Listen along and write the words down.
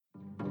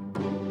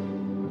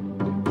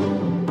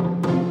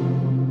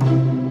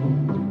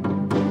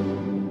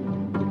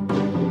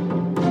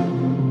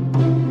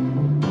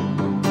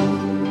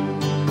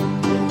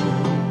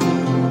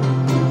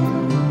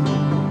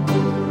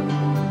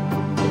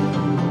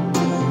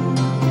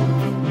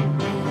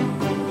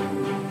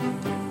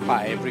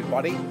Hi,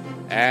 everybody,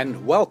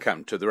 and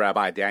welcome to the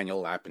Rabbi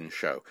Daniel Lapin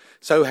Show.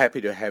 So happy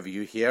to have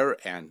you here,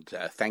 and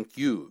thank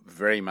you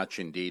very much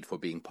indeed for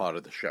being part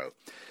of the show.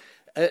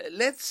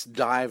 Let's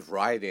dive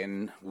right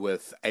in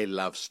with a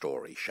love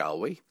story, shall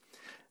we?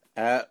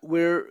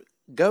 We're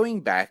going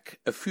back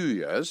a few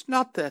years,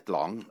 not that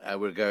long.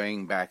 We're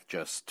going back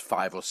just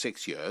 5 or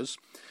 6 years,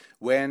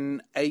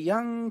 when a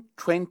young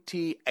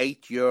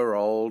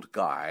 28-year-old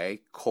guy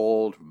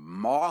called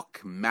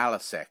Mark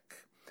Malasek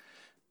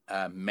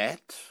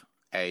met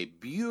a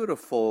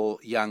beautiful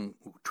young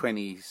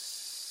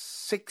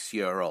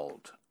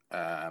 26-year-old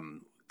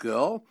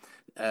girl.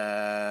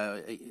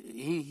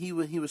 He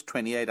was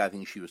 28, I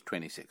think she was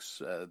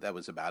 26. That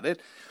was about it.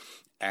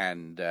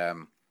 And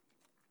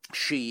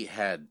she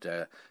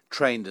had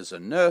trained as a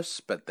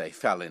nurse, but they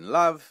fell in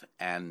love,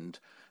 and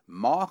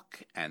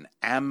Mark and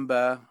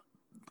Amber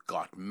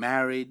got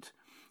married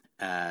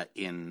near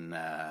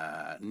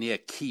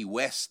Key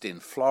West in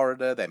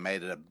Florida. They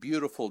made it a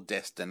beautiful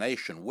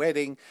destination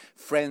wedding.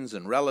 Friends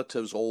and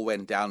relatives all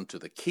went down to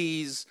the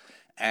Keys,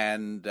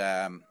 and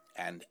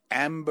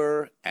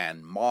Amber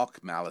and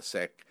Mark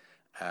Malasek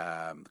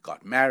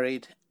got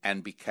married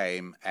and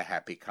became a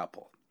happy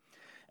couple.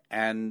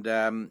 And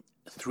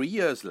 3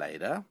 years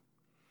later,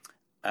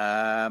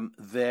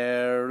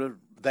 the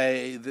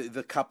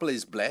couple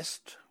is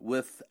blessed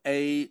with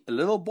a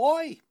little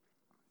boy.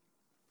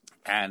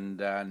 And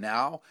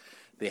now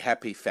the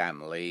happy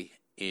family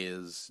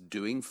is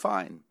doing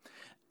fine.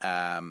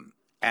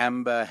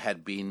 Amber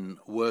had been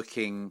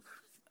working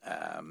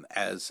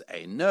as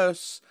a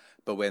nurse,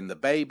 but when the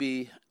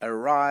baby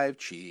arrived,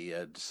 she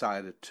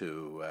decided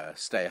to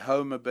stay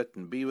home a bit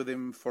and be with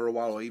him for a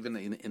while, or even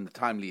in the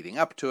time leading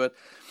up to it.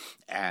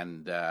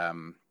 And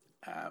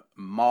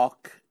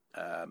Mark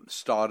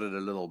started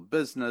a little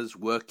business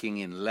working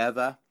in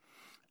leather,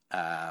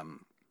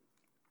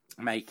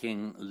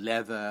 making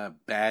leather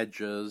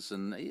badges,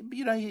 and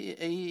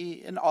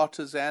an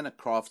artisan, a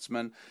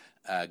craftsman,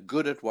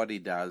 good at what he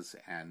does.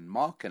 And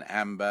Mark and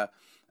Amber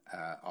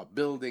are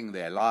building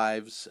their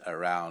lives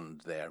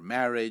around their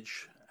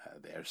marriage,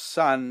 their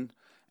son,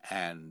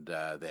 and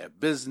their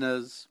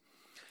business,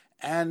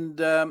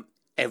 and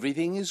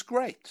everything is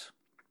great.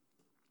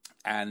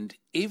 And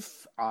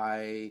if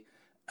I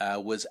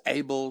was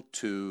able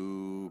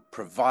to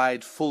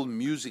provide full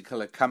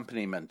musical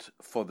accompaniment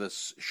for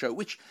this show,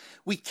 which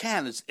we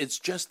can. It's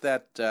just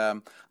that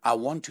I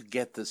want to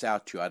get this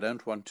out to you. I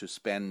don't want to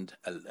spend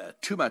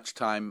too much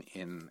time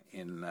in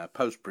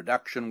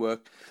post-production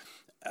work.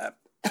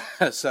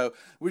 So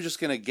we're just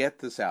going to get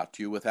this out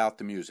to you without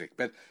the music.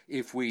 But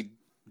if we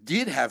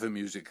did have a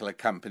musical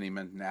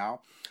accompaniment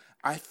now,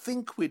 I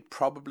think we'd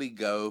probably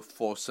go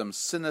for some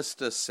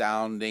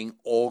sinister-sounding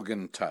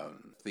organ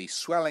tone. The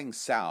swelling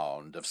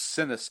sound of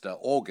sinister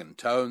organ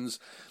tones,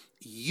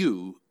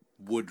 you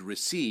would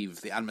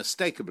receive the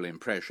unmistakable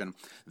impression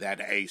that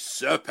a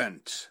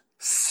serpent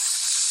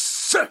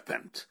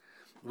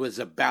was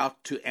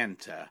about to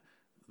enter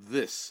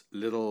this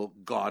little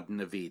Garden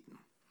of Eden.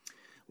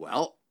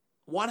 Well,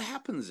 what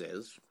happens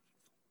is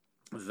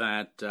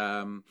that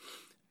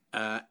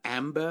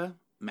Amber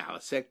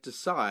Malasek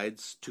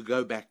decides to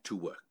go back to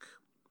work.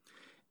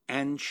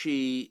 And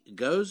she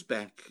goes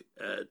back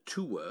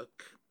to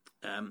work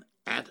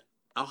at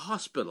a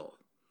hospital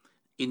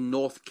in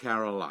North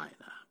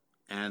Carolina.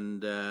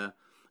 And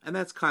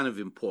that's kind of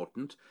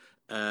important.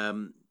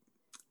 In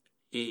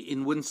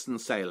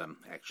Winston-Salem,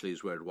 actually,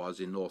 is where it was,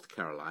 in North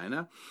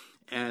Carolina.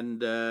 And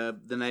the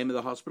name of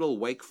the hospital,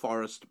 Wake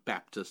Forest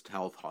Baptist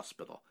Health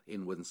Hospital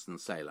in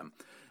Winston-Salem.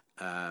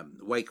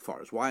 Wake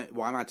Forest. Why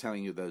am I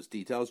telling you those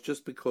details?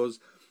 Just because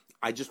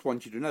I just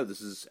want you to know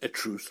this is a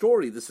true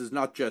story. This is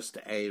not just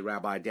a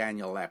Rabbi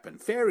Daniel Lapin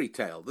fairy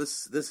tale.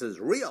 This is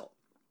real.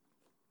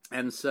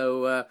 And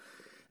so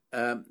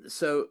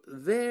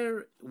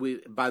there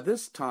by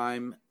this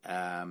time,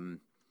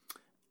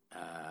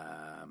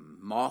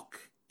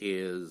 Mark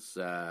is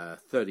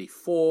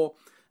 34.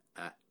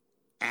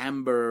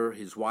 Amber,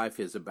 his wife,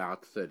 is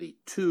about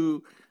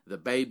 32. The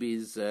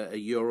baby's a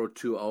year or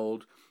two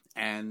old.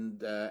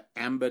 And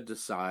Amber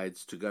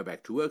decides to go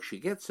back to work. She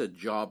gets a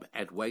job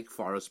at Wake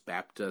Forest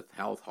Baptist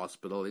Health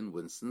Hospital in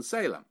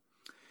Winston-Salem.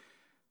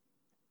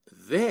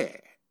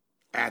 There,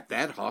 at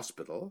that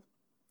hospital,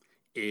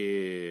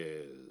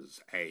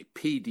 is a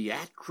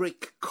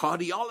pediatric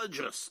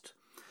cardiologist.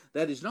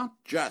 That is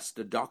not just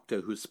a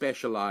doctor who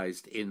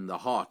specialized in the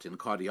heart and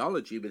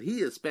cardiology, but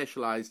he is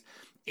specialized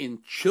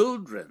in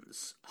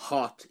children's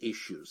heart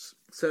issues.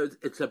 So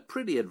it's a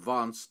pretty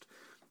advanced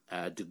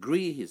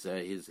degree. He's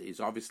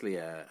obviously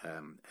a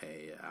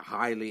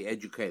highly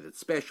educated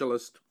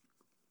specialist,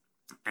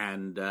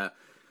 and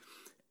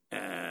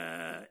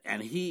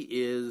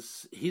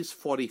he's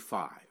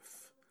 45.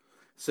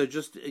 So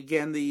just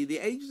again, the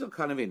ages are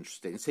kind of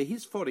interesting. So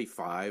he's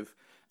 45.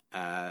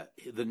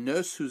 The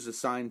nurse who's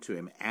assigned to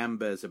him,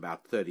 Amber, is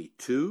about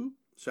 32,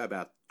 so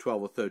about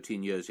 12 or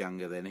 13 years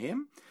younger than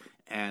him.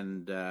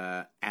 And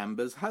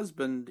Amber's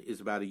husband is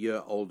about a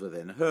year older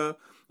than her,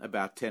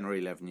 about 10 or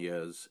 11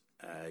 years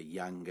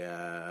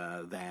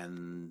younger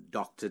than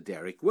Dr.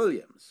 Derek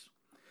Williams.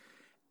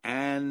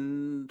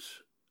 And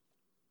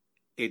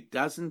it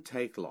doesn't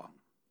take long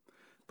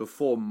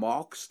before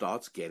Mark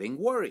starts getting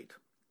worried,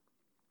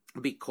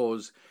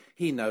 because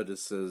he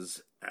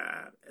notices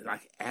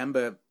like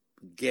Amber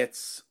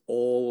gets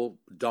all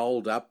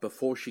dolled up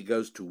before she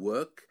goes to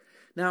work.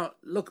 Now,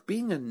 look,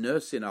 being a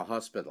nurse in a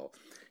hospital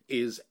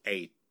is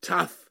a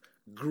tough,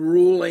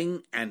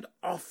 grueling, and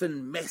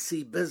often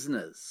messy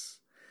business.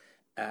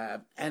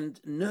 And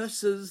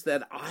nurses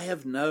that I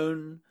have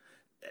known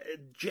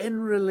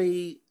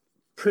generally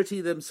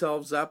pretty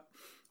themselves up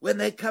when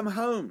they come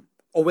home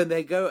or when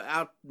they go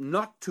out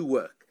not to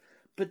work.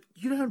 But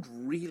you don't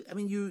really, I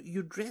mean,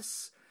 you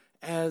dress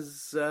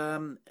as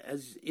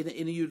in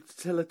a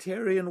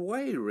utilitarian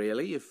way,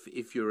 really.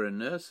 If you're a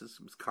nurse,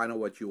 it's kind of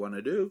what you want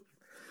to do.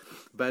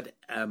 But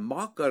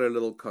Mark got a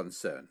little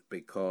concerned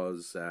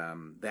because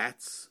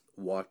that's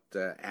what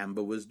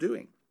Amber was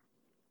doing,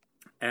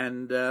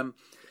 and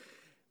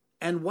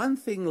one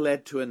thing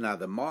led to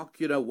another. Mark,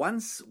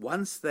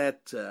 once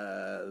that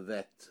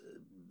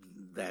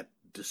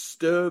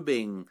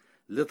disturbing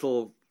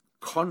little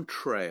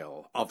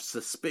contrail of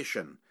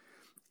suspicion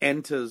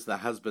enters the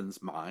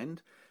husband's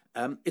mind,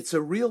 it's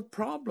a real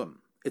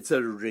problem. It's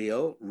a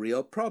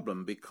real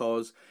problem,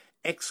 because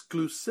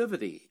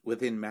exclusivity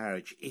within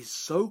marriage is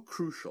so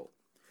crucial,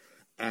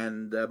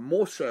 and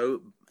more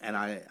so, and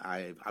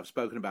I've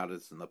spoken about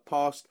this in the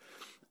past,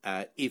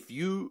 if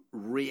you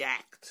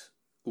react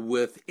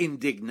with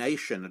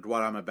indignation at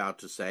what I'm about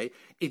to say,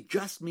 it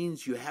just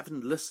means you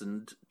haven't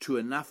listened to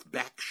enough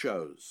back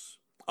shows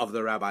of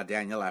the Rabbi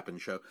Daniel Lapin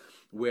Show,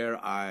 where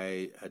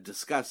I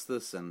discuss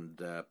this and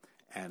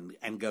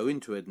go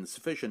into it in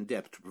sufficient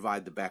depth to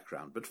provide the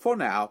background. But for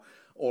now,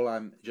 all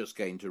I'm just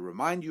going to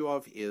remind you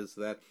of is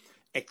that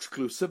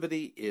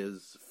exclusivity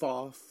is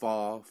far,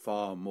 far,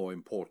 far more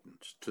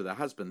important to the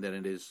husband than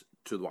it is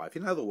to the wife.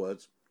 In other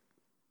words,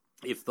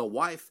 if the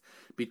wife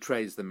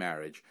betrays the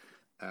marriage,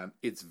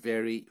 it's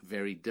very,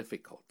 very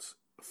difficult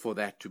for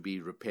that to be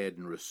repaired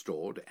and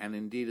restored. And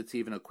indeed, it's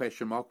even a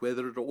question mark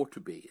whether it ought to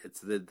be. It's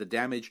the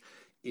damage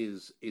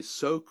is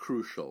so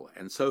crucial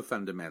and so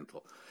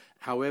fundamental.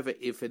 However,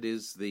 if it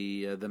is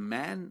the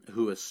man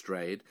who has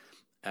strayed,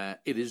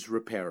 it is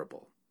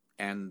repairable.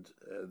 And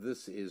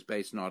this is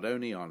based not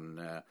only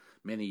on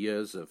many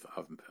years of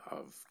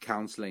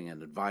counseling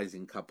and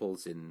advising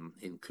couples,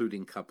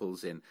 including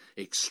couples in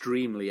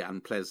extremely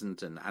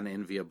unpleasant and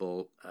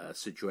unenviable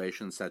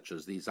situations such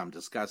as these I'm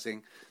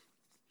discussing,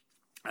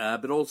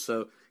 but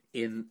also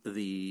in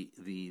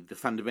the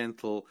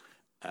fundamental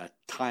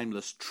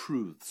timeless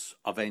truths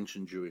of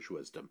ancient Jewish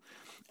wisdom.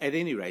 At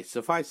any rate,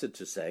 suffice it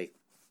to say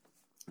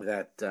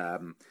that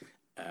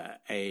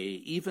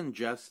even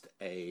just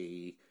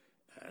a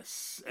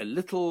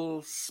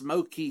little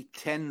smoky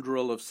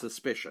tendril of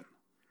suspicion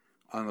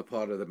on the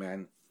part of the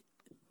man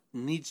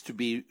needs to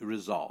be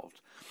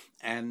resolved.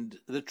 And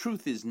the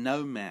truth is,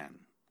 no man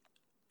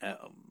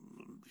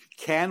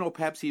can, or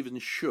perhaps even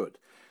should,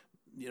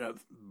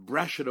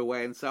 brush it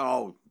away and say,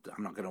 "Oh,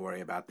 I'm not going to worry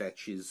about that.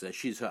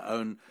 She's her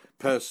own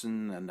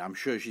person, and I'm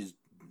sure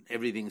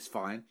everything's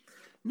fine."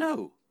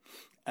 No,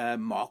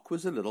 Mark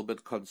was a little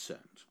bit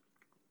concerned,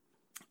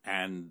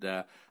 and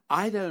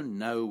I don't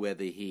know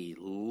whether he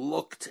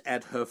looked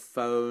at her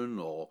phone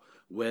or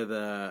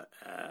whether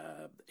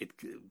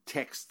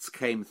texts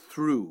came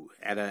through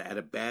at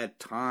a bad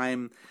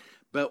time.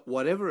 But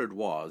whatever it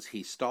was,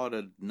 he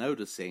started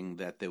noticing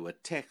that there were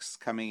texts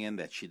coming in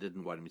that she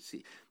didn't want him to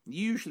see.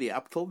 Usually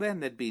up till then,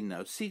 there'd be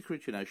no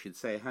secret. She'd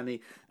say, "Honey,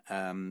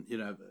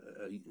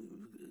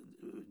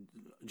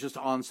 just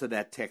answer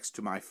that text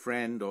to my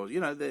friend," or,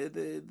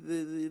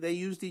 they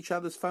used each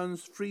other's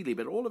phones freely.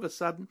 But all of a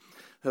sudden,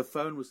 her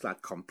phone was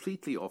like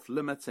completely off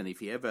limits. And if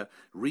he ever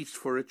reached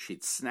for it,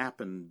 she'd snap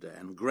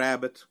and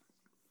grab it.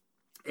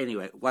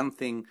 Anyway, one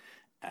thing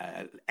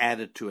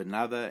added to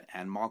another,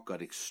 and Mark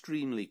got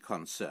extremely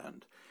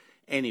concerned.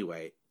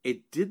 Anyway,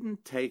 it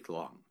didn't take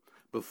long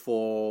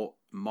before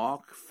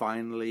Mark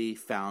finally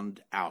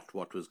found out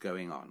what was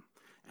going on.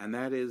 And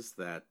that is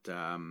that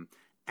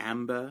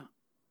Amber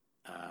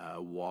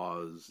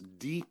was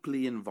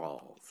deeply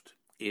involved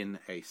in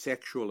a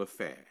sexual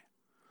affair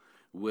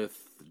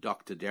with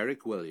Dr.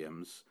 Derek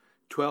Williams,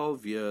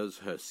 12 years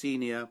her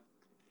senior,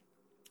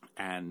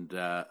 and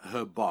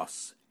her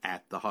boss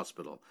at the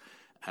hospital.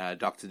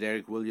 Dr.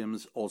 Derek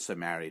Williams, also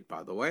married,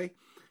 by the way,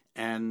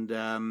 and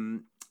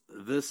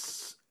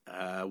this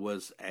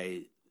was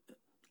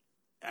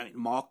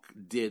Mark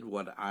did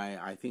what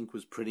I think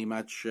was pretty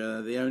much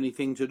the only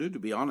thing to do, to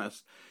be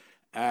honest.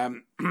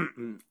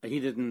 He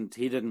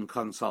didn't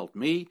consult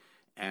me,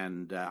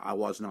 and I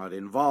was not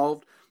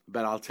involved,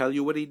 but I'll tell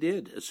you what he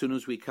did as soon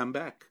as we come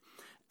back.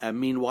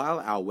 Meanwhile,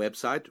 our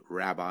website,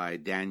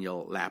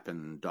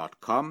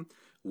 RabbiDanielLapin.com,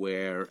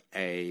 where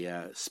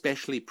a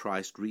specially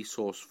priced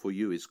resource for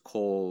you is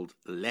called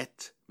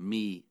Let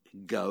Me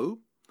Go.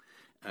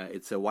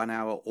 It's a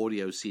 1-hour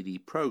audio CD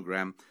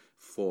program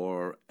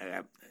for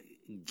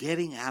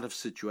getting out of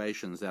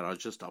situations that are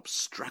just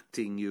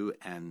obstructing you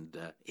and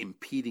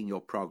impeding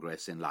your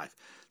progress in life.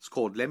 It's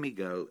called Let Me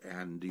Go,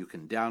 and you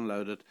can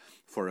download it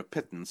for a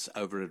pittance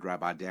over at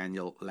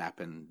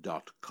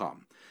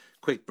RabbiDanielLapin.com.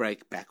 Quick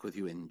break, back with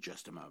you in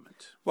just a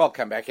moment.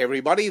 Welcome back,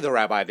 everybody. The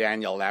Rabbi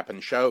Daniel Lapin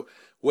Show,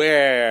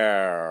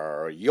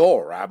 where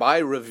your rabbi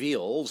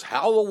reveals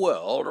how the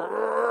world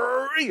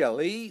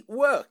really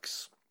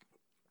works.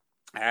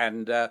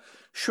 And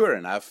sure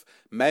enough,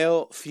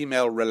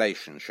 male-female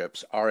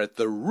relationships are at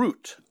the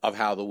root of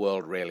how the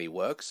world really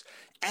works,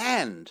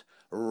 and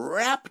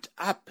wrapped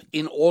up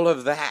in all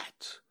of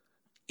that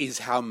is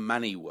how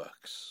money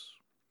works.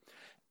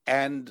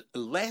 And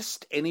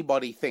lest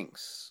anybody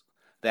thinks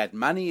that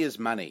money is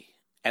money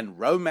and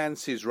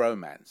romance is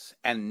romance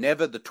and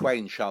never the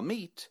twain shall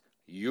meet,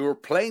 you're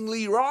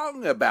plainly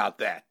wrong about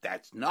that.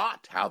 That's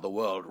not how the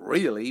world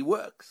really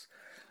works.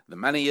 The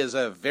money is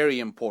a very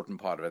important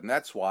part of it, and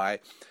that's why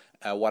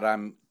what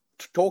I'm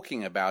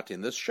talking about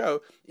in this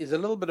show is a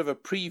little bit of a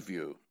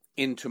preview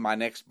into my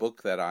next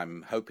book that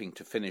I'm hoping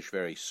to finish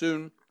very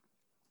soon,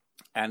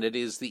 and it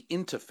is the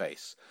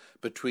interface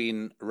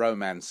between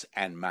romance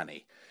and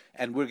money.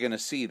 And we're going to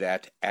see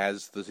that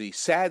as the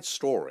sad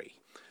story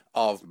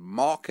of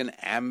Mark and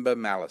Amber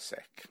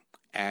Malasek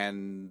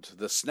and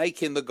the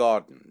snake in the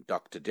garden,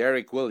 Dr.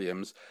 Derek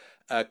Williams,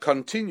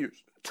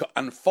 continues to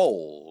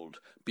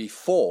unfold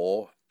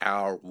before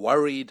our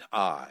worried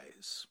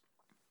eyes.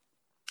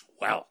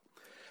 Well,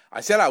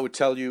 I said I would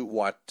tell you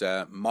what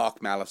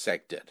Mark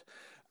Malasek did.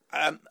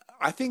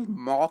 I think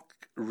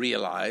Mark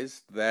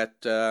realized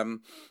that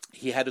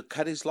he had to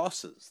cut his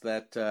losses,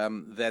 that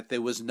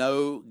there was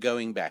no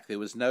going back, there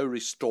was no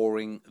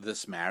restoring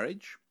this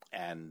marriage,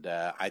 and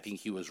I think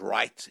he was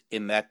right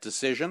in that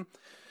decision.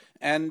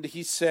 And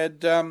he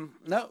said,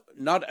 no,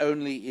 not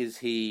only is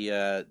he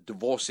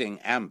divorcing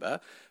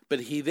Amber,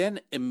 but he then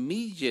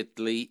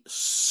immediately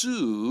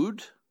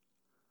sued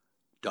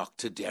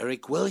Dr.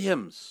 Derek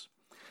Williams.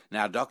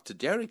 Now, Dr.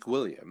 Derek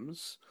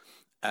Williams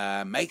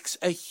makes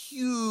a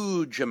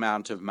huge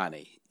amount of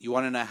money. You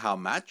want to know how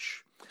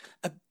much?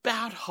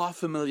 About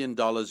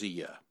 $500,000 a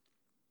year.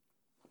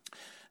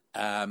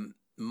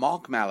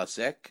 Mark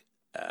Malasek,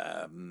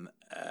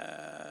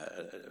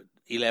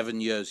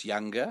 11 years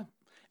younger,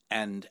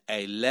 and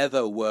a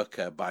leather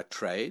worker by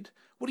trade,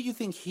 what do you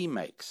think he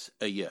makes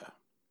a year?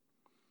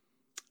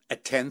 A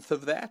tenth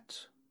of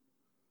that?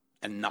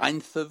 A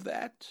ninth of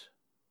that?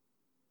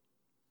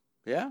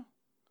 Yeah,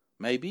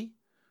 maybe.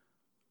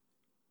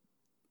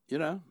 You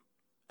know,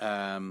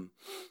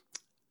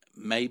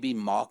 maybe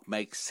Mark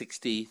makes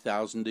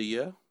 $60,000 a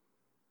year,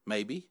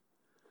 maybe,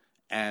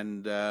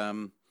 and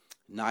 9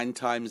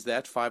 times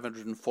that,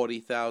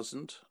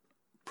 540,000,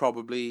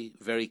 probably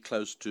very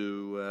close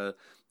to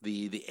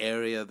the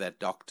area that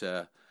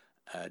Dr.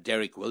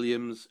 Derek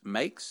Williams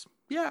makes.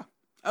 Yeah,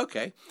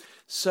 okay.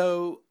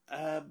 So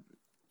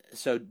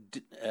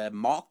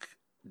Mark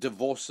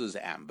divorces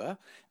Amber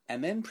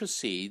and then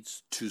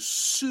proceeds to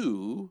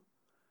sue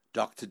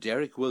Dr.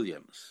 Derek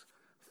Williams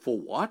for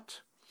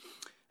what?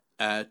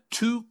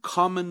 2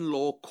 common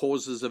law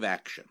causes of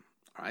action.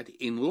 Right?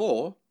 In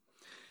law,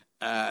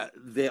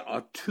 there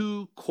are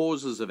 2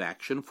 causes of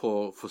action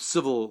for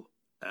civil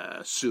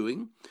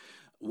suing.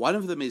 One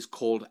of them is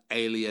called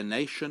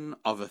alienation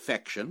of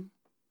affection,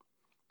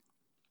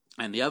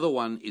 and the other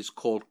one is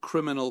called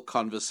criminal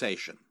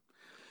conversation.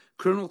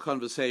 Criminal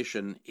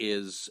conversation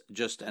is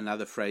just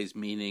another phrase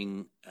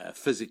meaning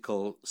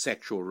physical,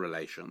 sexual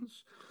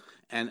relations,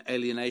 and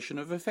alienation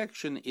of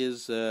affection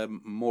is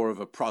more of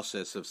a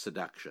process of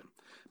seduction,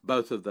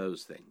 both of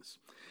those things.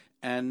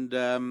 And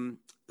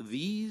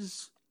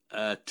these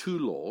 2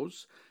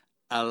 laws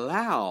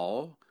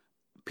allow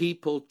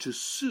people to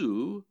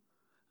sue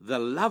the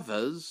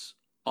lovers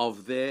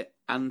of their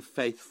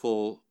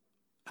unfaithful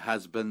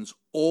husbands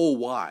or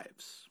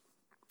wives.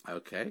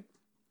 Okay?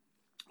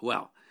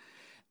 Well,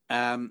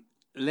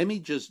 let me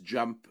just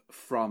jump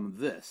from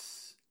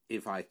this,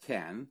 if I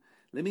can.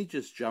 Let me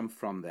just jump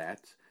from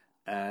that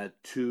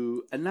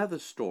to another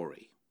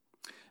story.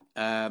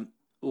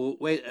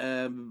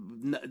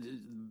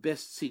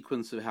 Best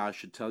sequence of how I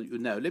should tell you.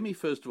 No, let me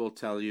first of all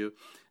tell you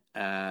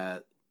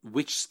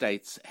which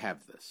states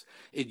have this.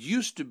 It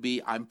used to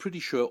be, I'm pretty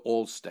sure,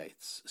 all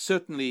states,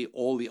 certainly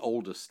all the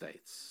older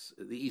states,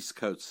 the East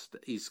Coast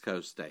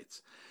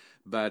states.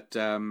 But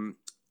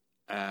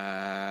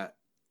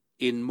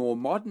in more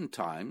modern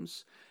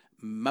times,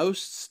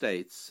 most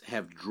states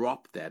have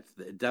dropped that.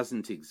 It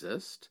doesn't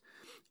exist.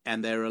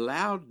 And they're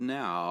allowed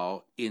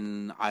now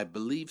in, I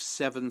believe,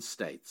 7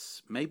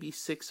 states, maybe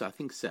 6, I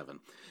think 7.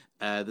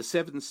 The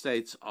 7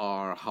 states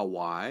are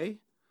Hawaii,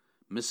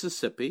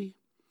 Mississippi,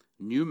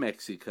 New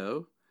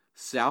Mexico,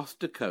 South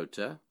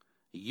Dakota,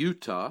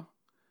 Utah,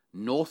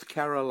 North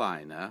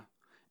Carolina,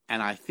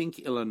 and I think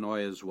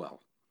Illinois as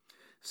well.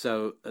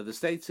 So the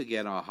states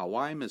again are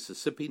Hawaii,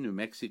 Mississippi, New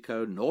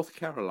Mexico, North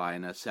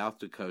Carolina, South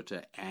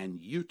Dakota,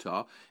 and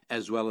Utah,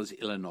 as well as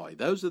Illinois.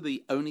 Those are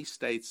the only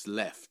states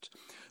left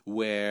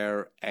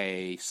where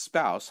a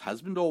spouse,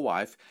 husband or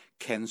wife,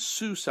 can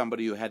sue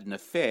somebody who had an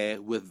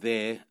affair with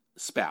their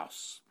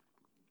spouse.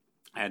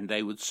 And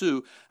they would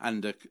sue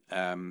under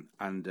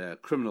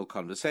criminal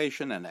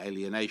conversation and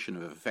alienation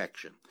of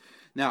affection.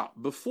 Now,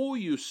 before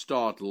you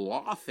start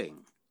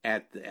laughing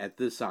at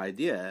this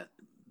idea,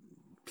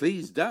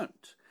 please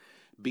don't,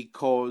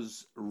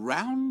 because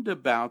round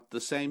about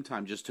the same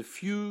time, just a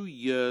few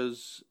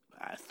years,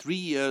 3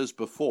 years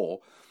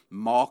before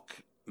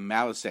Mark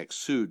Malasek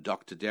sued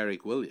Dr.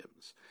 Derek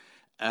Williams,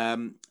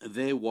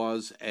 there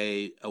was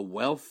a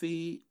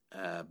wealthy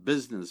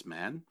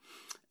businessman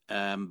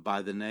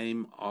by the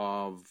name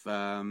of,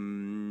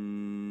 I'm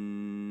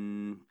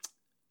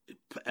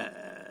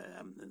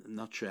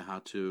not sure how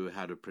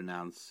to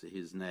pronounce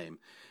his name,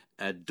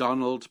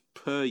 Donald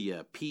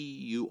Puryear,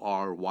 Puryer.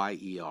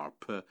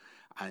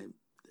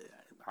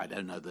 I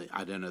don't know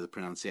the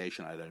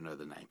pronunciation. I don't know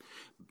the name,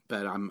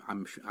 but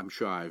I'm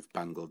sure I've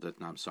bungled it,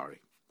 and I'm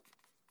sorry.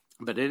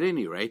 But at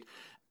any rate,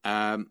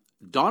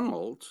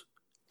 Donald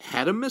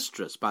had a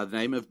mistress by the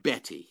name of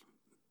Betty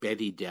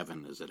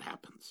Devon, as it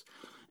happens.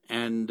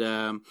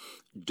 And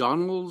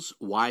Donald's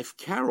wife,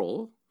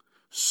 Carol,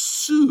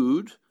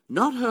 sued,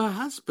 not her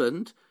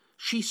husband,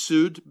 she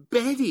sued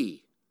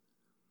Betty.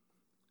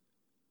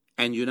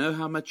 And you know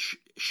how much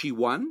she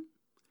won?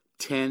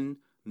 $10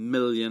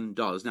 million.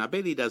 Now,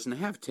 Betty doesn't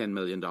have $10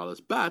 million,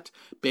 but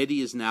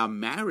Betty is now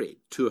married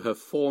to her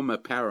former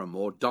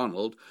paramour,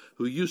 Donald,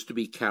 who used to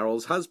be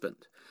Carol's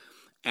husband.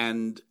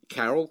 And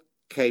Carol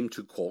came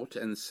to court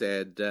and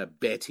said,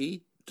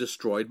 Betty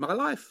destroyed my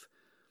life.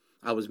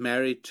 I was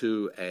married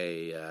to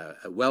a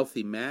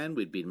wealthy man.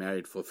 We'd been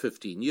married for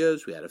 15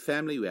 years. We had a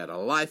family. We had a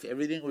life.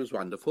 Everything was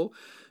wonderful.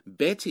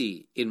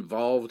 Betty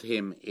involved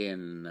him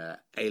in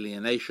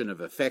alienation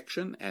of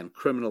affection and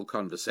criminal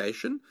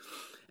conversation.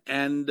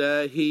 And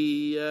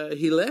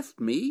he left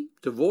me,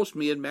 divorced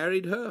me, and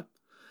married her.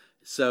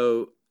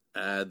 So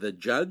the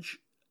judge,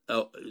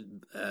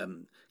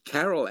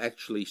 Carol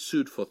actually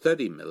sued for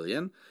 $30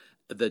 million.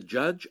 The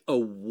judge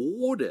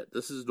awarded,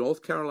 this is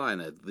North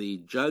Carolina, the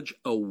judge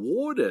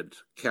awarded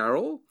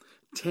Carol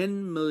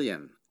 $10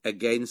 million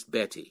against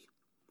Betty.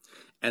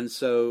 And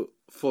so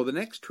for the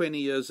next 20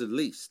 years at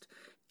least,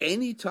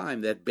 any time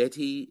that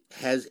Betty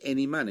has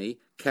any money,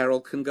 Carol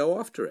can go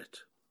after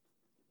it.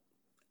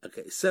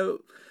 Okay,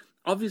 so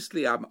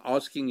obviously I'm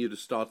asking you to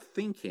start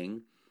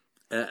thinking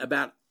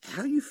about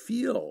how you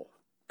feel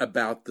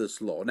about this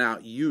law. Now,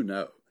 you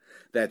know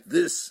that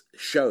this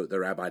show, the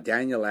Rabbi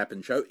Daniel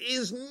Lapin Show,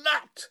 is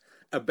not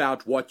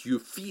about what you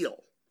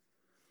feel.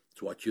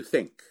 It's what you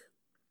think.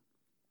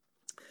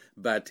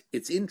 But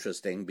it's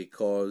interesting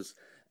because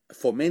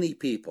for many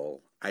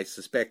people, I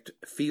suspect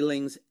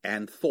feelings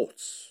and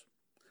thoughts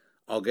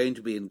are going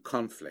to be in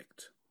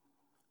conflict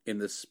in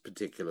this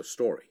particular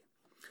story.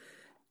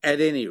 At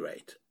any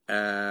rate,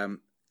 Mark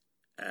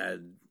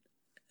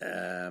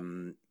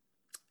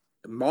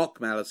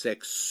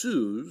Malasek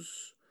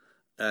sues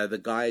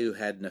the guy who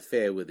had an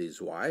affair with his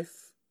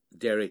wife,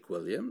 Derek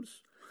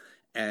Williams,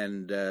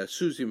 and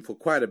sues him for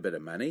quite a bit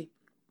of money.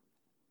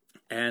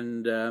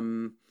 And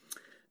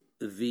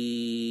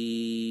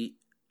the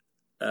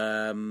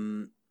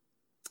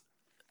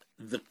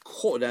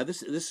court, now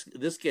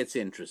this gets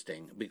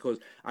interesting because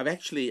I've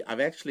actually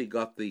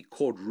got the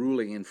court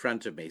ruling in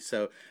front of me,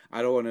 so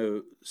I don't want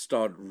to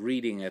start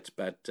reading it,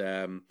 but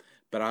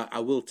I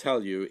will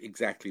tell you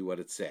exactly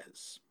what it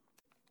says.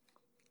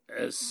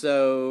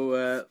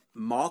 So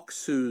Mark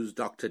sues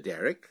Dr.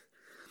 Derek,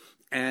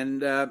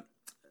 and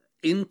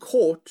in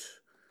court,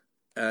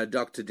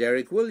 Dr.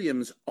 Derek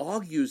Williams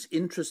argues,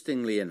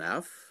 interestingly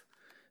enough,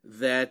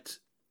 that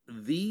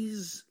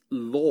these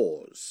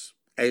laws,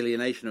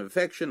 alienation of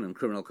affection and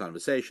criminal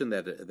conversation,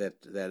 that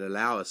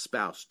allow a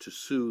spouse to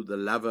sue the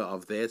lover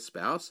of their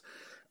spouse,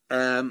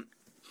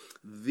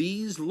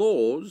 these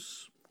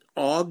laws,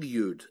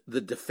 argued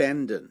the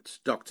defendant,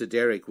 Dr.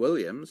 Derek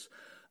Williams,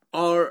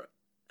 are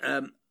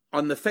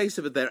on the face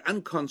of it, they're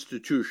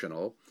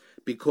unconstitutional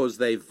because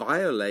they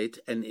violate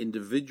an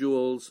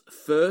individual's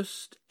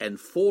First and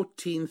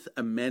 14th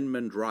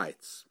Amendment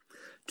rights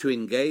to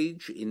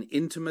engage in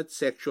intimate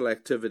sexual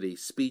activity,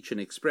 speech, and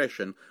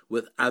expression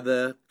with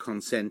other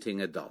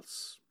consenting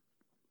adults.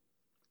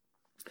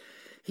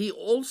 He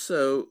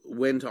also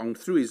went on,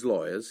 through his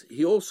lawyers,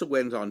 he also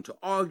went on to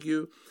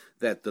argue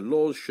that the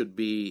laws should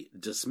be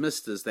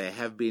dismissed as they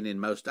have been in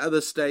most other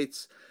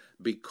states,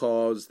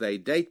 because they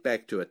date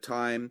back to a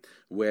time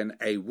when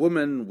a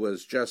woman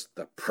was just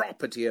the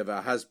property of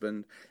her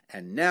husband,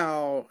 and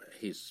now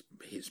his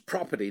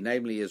property,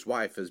 namely his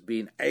wife, has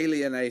been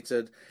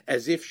alienated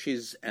as if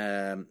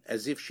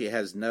she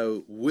has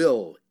no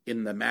will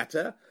in the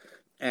matter,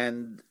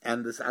 and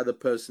this other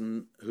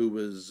person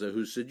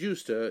who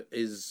seduced her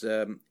is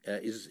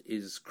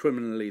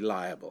criminally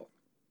liable,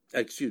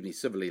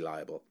 civilly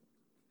liable.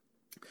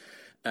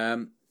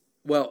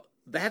 Well,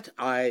 that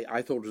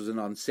I thought was a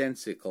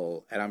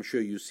nonsensical, and I'm sure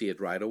you see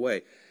it right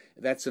away.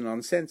 That's a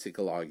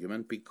nonsensical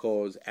argument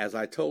because, as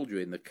I told you,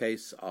 in the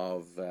case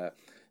of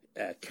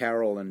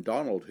Carol and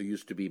Donald, who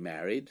used to be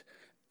married,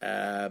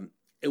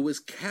 it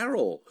was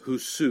Carol who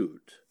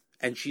sued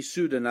and she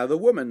sued another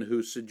woman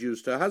who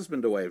seduced her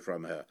husband away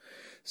from her.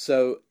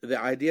 So the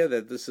idea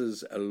that this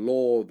is a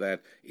law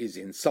that is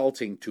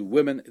insulting to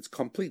women, it's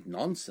complete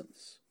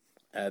nonsense.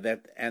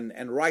 And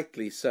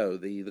rightly so,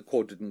 the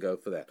court didn't go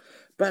for that.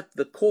 But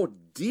the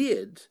court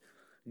did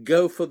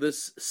go for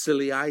this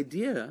silly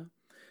idea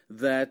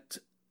that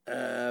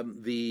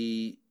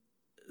the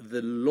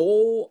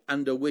law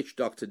under which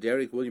Dr.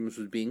 Derek Williams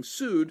was being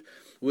sued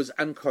was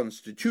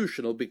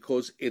unconstitutional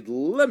because it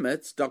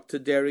limits Dr.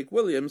 Derek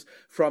Williams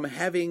from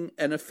having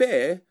an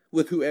affair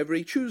with whoever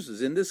he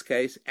chooses. In this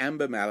case,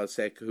 Amber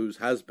Malasek, whose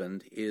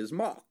husband is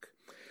Mark.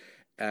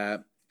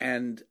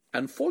 And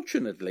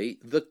unfortunately,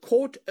 the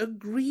court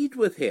agreed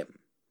with him.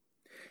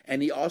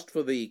 And he asked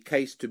for the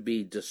case to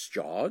be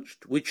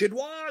discharged, which it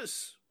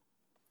was.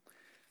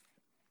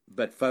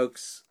 But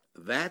folks,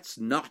 that's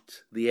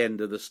not the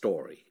end of the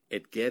story.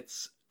 It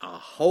gets a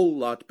whole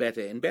lot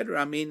better. And better,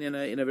 I mean, in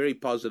a very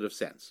positive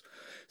sense.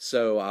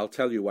 So I'll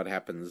tell you what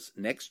happens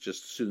next,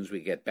 just as soon as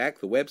we get back.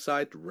 The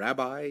website,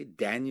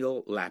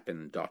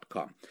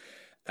 RabbiDanielLapin.com.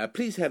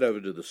 Please head over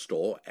to the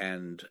store,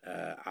 and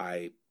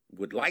I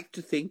would like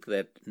to think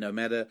that no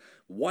matter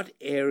what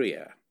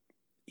area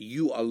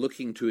you are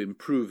looking to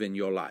improve in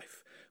your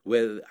life,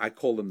 where I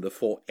call them the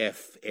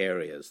 4F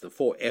areas, the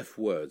 4F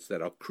words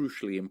that are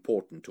crucially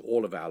important to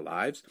all of our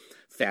lives: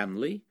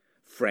 family,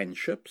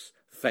 friendships,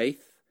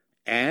 faith,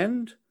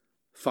 and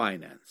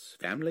finance.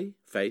 Family,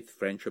 faith,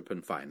 friendship,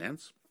 and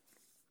finance.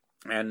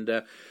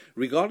 And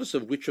regardless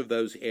of which of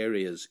those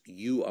areas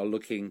you are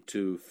looking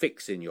to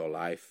fix in your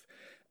life,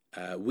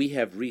 we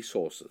have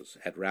resources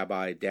at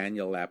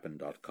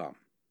RabbiDanielLapin.com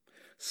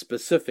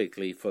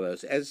specifically for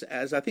those.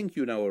 As I think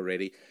you know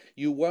already,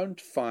 you won't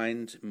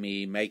find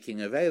me making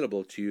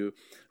available to you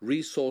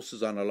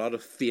resources on a lot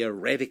of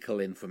theoretical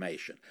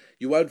information.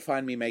 You won't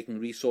find me making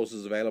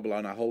resources available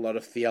on a whole lot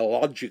of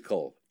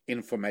theological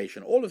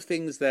information, all of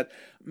things that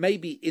may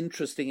be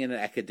interesting in an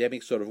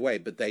academic sort of way,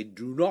 but they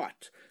do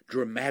not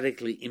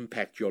dramatically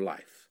impact your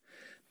life.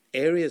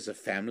 Areas of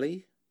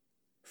family,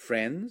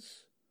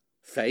 friends,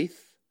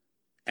 faith,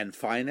 and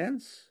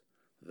finance,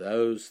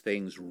 those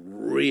things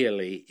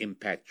really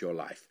impact your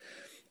life.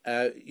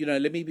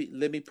 Let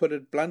me put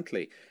it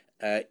bluntly.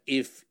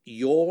 If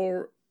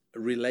your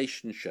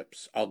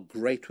relationships are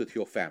great with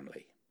your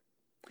family,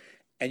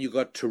 and you've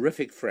got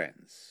terrific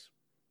friends,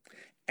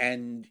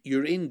 and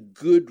you're in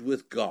good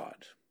with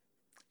God,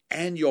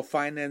 and your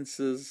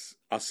finances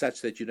are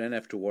such that you don't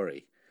have to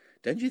worry,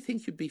 don't you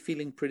think you'd be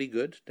feeling pretty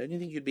good? Don't you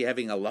think you'd be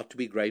having a lot to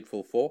be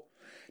grateful for?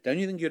 Don't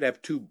you think you'd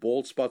have 2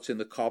 bald spots in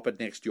the carpet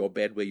next to your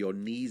bed where your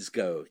knees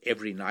go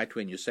every night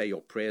when you say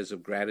your prayers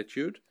of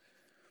gratitude?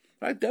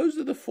 Right? Those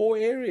are the 4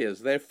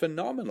 areas. They're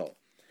phenomenal.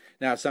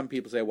 Now, some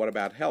people say, what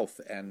about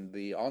health? And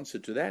the answer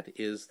to that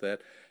is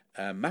that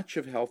much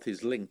of health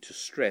is linked to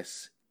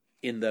stress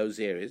in those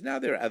areas. Now,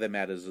 there are other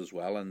matters as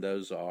well, and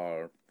those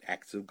are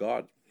acts of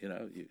God.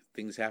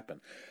 Things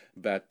happen.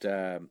 But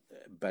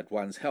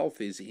one's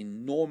health is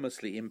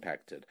enormously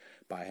impacted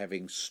by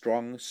having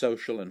strong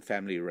social and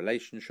family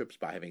relationships,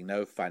 by having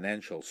no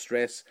financial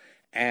stress,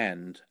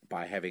 and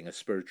by having a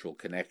spiritual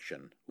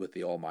connection with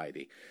the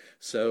Almighty.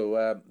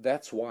 So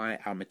that's why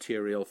our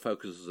material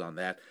focuses on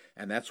that,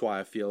 and that's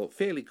why I feel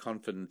fairly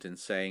confident in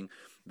saying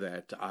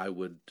that I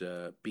would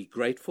be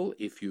grateful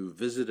if you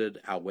visited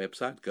our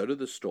website, go to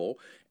the store,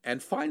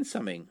 and find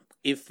something.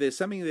 If there's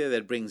something there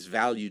that brings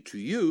value to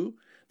you,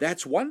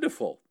 that's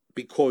wonderful,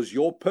 because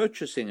your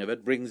purchasing of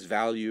it brings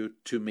value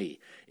to me.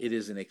 It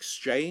is an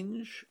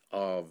exchange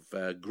of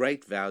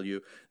great value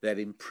that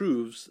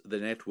improves the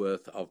net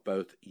worth of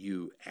both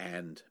you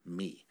and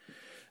me.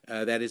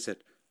 That is at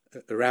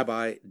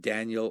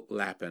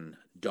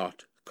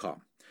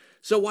RabbiDanielLapin.com.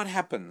 So what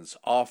happens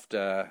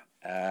after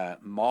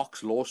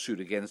Mark's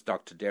lawsuit against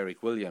Dr.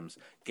 Derek Williams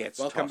gets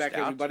Welcome tossed back,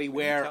 out? everybody,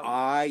 where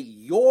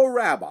your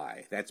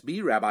rabbi, that's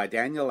me, Rabbi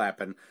Daniel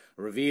Lapin,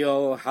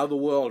 reveal how the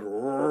world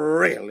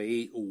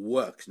really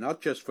works,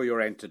 not just for your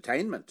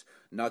entertainment,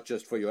 not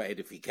just for your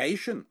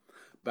edification,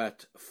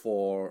 but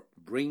for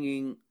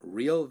bringing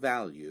real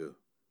value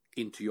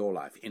into your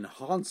life,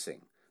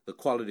 enhancing the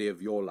quality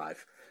of your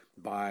life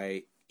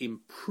by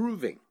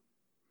improving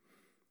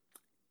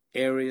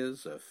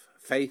areas of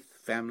faith,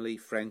 family,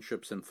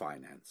 friendships, and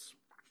finance.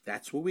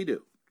 That's what we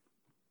do.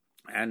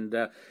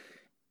 And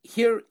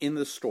here in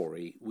the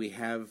story, we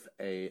have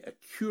a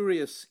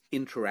curious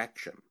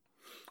interaction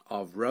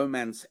of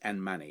romance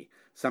and money,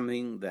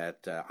 something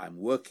that I'm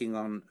working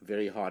on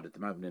very hard at the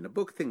moment in a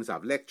book, things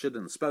I've lectured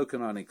and spoken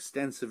on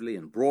extensively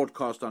and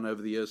broadcast on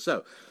over the years.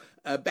 So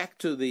back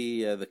to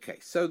the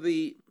case. So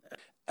the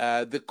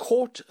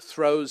court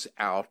throws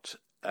out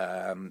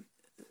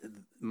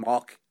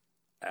Mark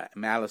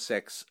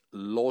Malasek's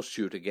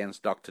lawsuit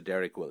against Dr.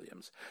 Derek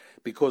Williams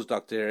because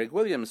Dr. Derek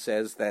Williams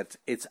says that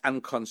it's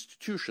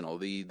unconstitutional.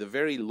 The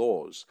very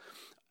laws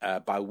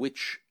by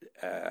which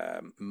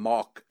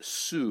Mark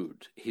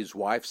sued his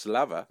wife's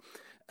lover,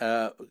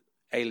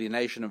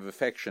 alienation of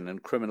affection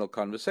and criminal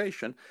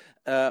conversation,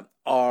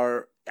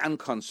 are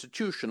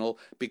unconstitutional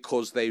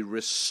because they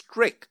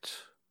restrict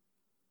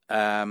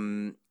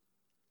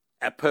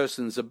a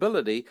person's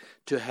ability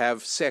to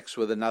have sex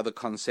with another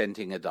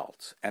consenting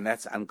adult, and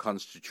that's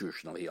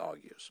unconstitutional, he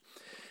argues.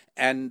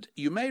 And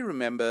you may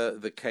remember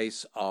the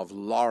case of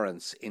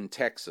Lawrence in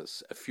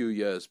Texas a few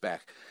years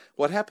back.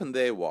 What happened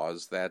there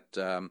was that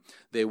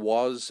there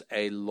was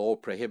a law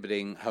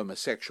prohibiting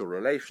homosexual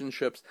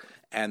relationships,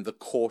 and the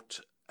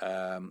court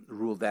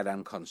ruled that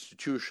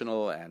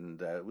unconstitutional,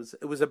 and it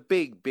was a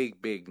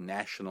big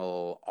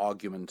national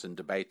argument and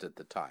debate at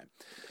the time.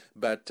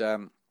 But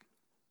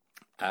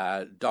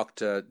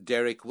Dr.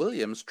 Derek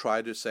Williams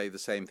tried to say the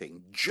same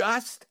thing.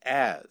 Just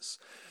as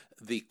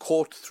the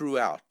court threw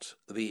out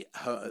the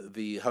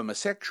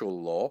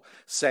homosexual law,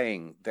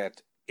 saying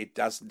that it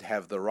doesn't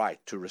have the right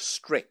to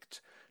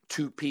restrict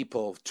two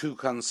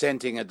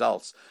consenting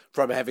adults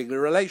from having a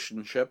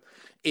relationship,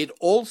 it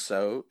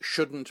also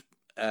shouldn't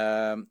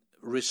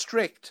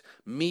restrict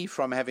me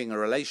from having a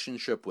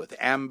relationship with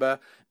Amber.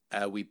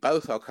 We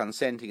both are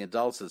consenting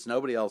adults. It's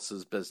nobody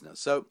else's business.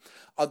 So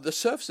on the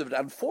surface of it,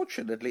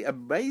 unfortunately,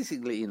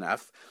 amazingly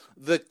enough,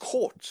 the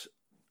court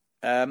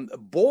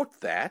bought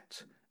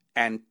that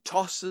and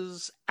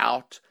tosses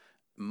out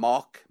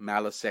Mark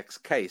Malasek's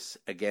case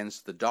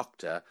against the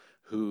doctor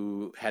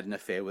who had an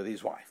affair with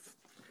his wife.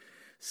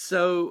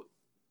 So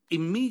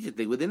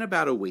immediately, within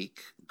about a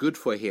week, good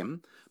for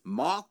him,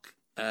 Mark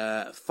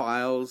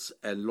files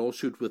a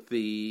lawsuit with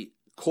the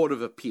Court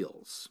of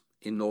Appeals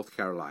in North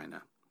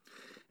Carolina.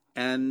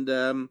 And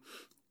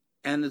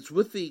it's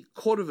with the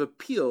Court of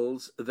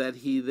Appeals that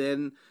he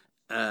then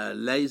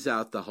lays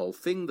out the whole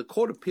thing. The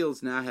Court of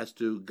Appeals now has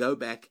to go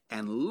back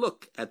and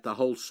look at the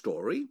whole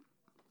story,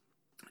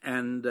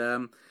 and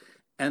they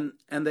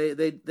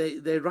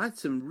write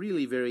some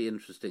really very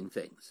interesting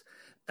things.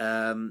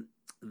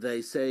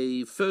 They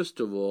say, first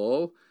of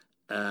all,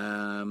 they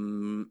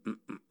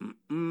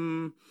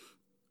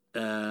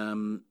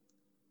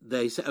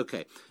say,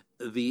 okay,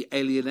 the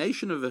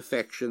alienation of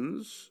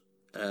affections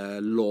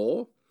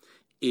law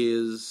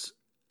is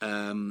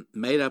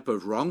made up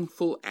of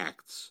wrongful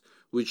acts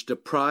which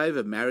deprive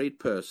a married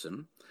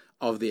person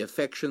of the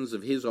affections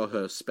of his or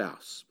her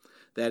spouse.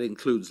 That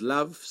includes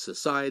love,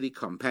 society,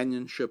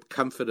 companionship,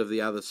 comfort of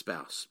the other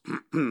spouse.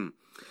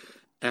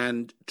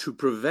 And to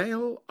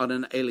prevail on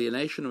an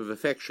alienation of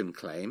affection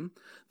claim,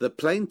 the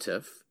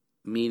plaintiff,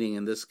 meaning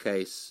in this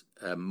case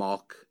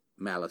Mark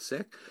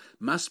Malasek,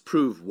 must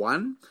prove,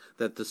 1,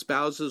 that the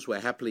spouses were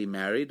happily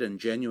married and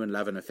genuine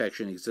love and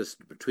affection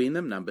existed between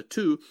them. Number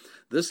 2,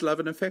 this love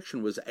and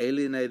affection was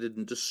alienated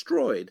and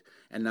destroyed.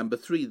 And number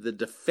 3, the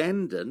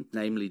defendant,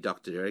 namely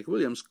Dr. Derek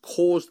Williams,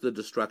 caused the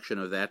destruction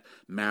of that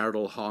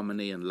marital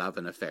harmony and love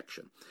and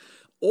affection.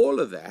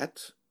 All of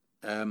that,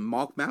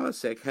 Mark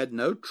Malasek had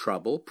no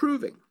trouble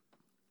proving.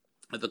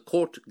 The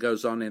court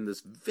goes on in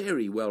this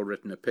very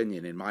well-written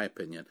opinion, in my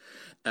opinion,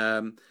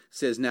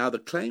 says, now the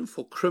claim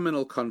for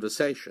criminal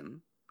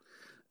conversation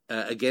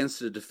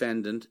against a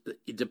defendant,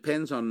 it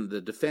depends on the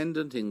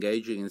defendant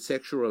engaging in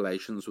sexual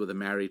relations with a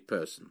married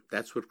person.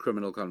 That's what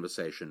criminal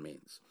conversation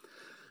means.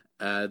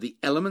 The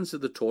elements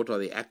of the tort are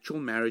the actual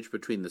marriage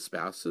between the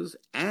spouses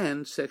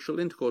and sexual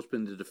intercourse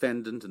between the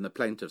defendant and the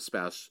plaintiff's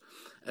spouse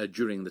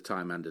during the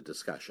time under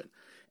discussion.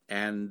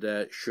 And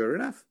sure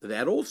enough,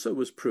 that also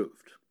was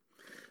proved.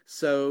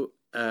 So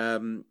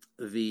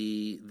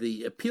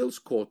the appeals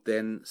court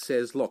then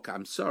says, look,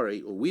 I'm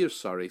sorry, or we're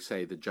sorry,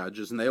 say the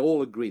judges, and they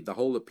all agreed, the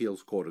whole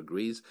appeals court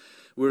agrees,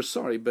 we're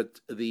sorry, but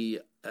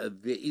there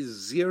is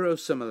zero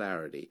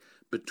similarity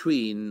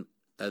between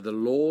the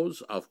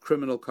laws of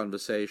criminal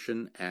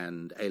conversation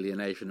and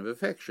alienation of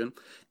affection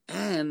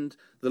and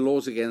the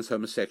laws against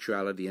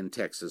homosexuality in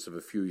Texas of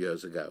a few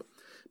years ago,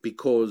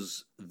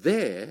 because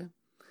there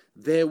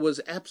was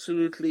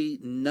absolutely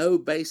no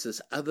basis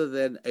other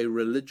than a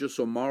religious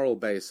or moral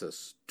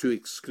basis to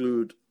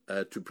exclude,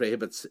 to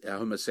prohibit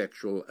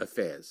homosexual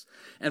affairs.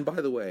 And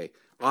by the way,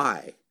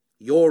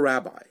 your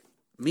rabbi,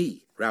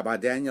 me, Rabbi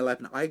Daniel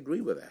Lapin, I agree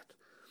with that.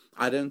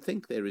 I don't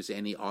think there is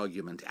any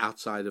argument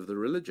outside of the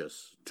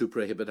religious to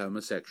prohibit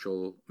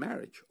homosexual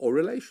marriage or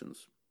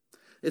relations.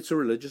 It's a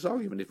religious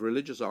argument. If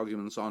religious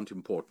arguments aren't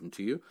important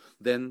to you,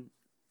 then,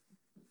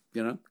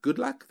 good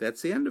luck.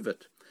 That's the end of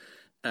it.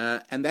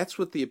 And that's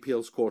what the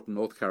appeals court in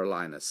North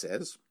Carolina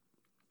says.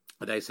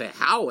 They say,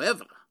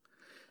 however,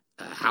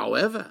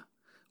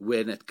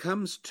 when it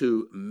comes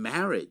to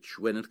marriage,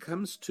 when it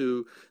comes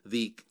to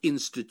the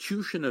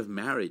institution of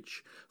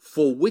marriage,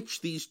 for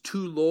which these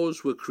two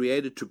laws were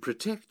created to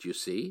protect, you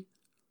see,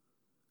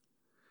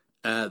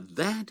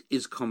 that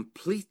is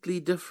completely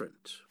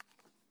different.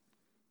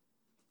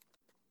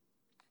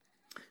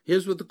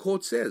 Here's what the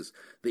court says.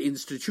 The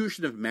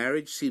institution of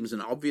marriage seems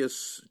an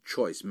obvious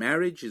choice.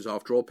 Marriage is,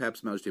 after all, perhaps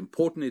the most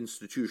important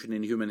institution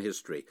in human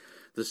history.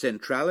 The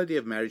centrality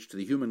of marriage to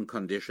the human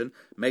condition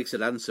makes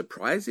it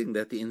unsurprising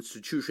that the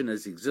institution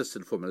has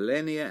existed for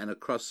millennia and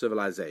across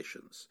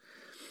civilizations.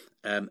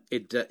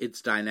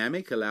 Its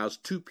dynamic allows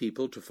two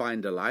people to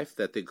find a life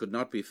that they could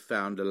not be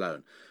found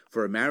alone.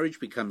 For a marriage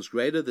becomes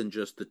greater than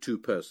just the two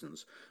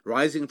persons.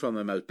 Rising from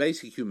the most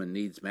basic human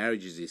needs,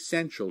 marriage is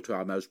essential to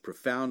our most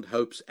profound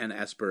hopes and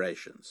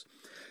aspirations.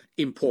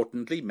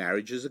 Importantly,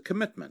 marriage is a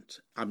commitment.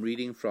 I'm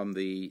reading from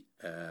the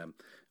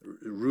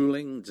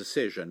ruling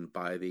decision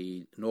by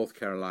the North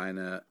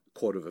Carolina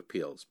Court of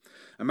Appeals.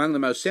 Among the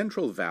most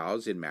central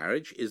vows in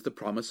marriage is the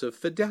promise of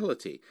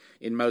fidelity.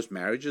 In most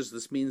marriages,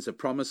 this means a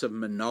promise of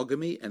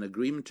monogamy, an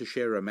agreement to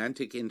share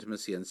romantic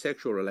intimacy and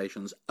sexual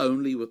relations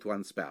only with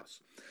one spouse.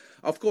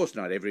 Of course,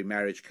 not every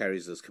marriage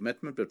carries this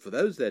commitment, but for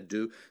those that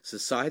do,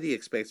 society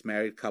expects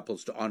married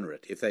couples to honor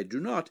it. If they do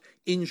not,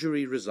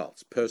 injury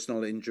results,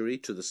 personal injury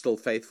to the still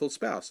faithful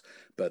spouse,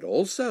 but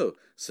also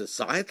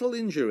societal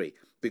injury,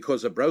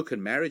 because a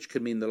broken marriage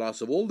can mean the loss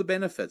of all the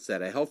benefits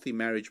that a healthy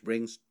marriage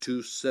brings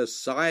to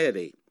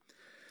society.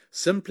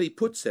 Simply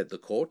put, said the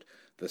court,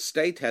 the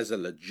state has a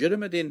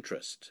legitimate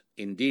interest,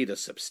 indeed a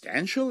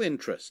substantial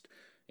interest,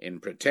 in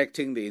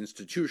protecting the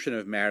institution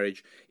of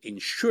marriage,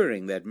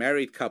 ensuring that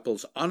married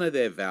couples honor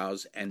their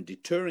vows, and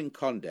deterring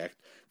conduct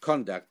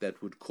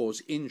that would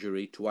cause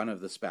injury to one of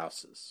the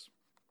spouses.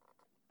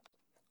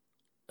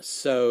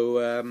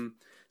 So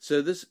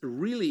this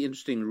really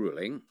interesting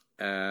ruling,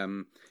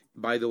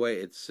 by the way,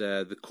 it's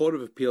the Court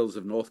of Appeals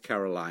of North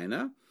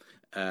Carolina.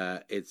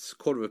 It's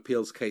Court of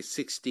Appeals case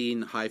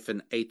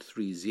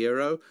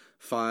 16-830,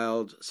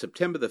 filed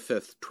September the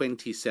 5th,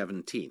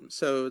 2017.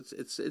 So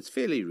it's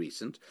fairly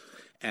recent.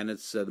 And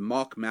it's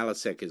Mark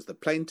Malasek is the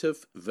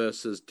plaintiff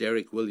versus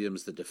Derek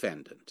Williams, the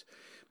defendant.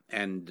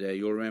 And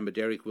you'll remember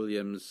Derek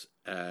Williams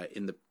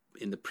in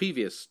the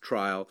previous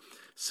trial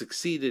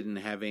succeeded in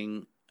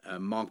having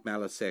Mark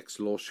Malasek's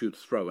lawsuit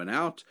thrown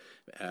out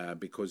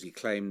because he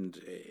claimed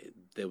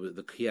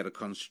he had a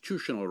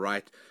constitutional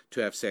right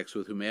to have sex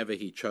with whomever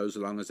he chose,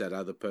 as long as that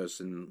other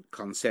person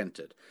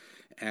consented.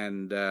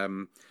 And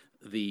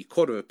the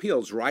Court of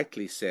Appeals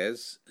rightly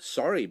says,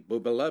 sorry,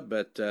 Bubala,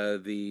 but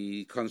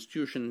the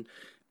Constitution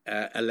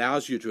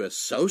allows you to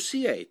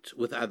associate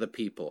with other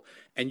people,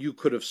 and you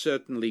could have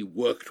certainly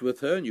worked with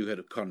her and you could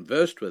have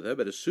conversed with her,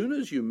 but as soon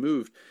as you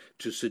moved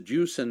to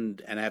seduce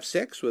and have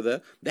sex with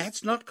her,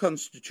 that's not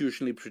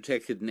constitutionally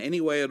protected in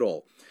any way at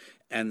all.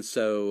 And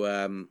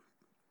so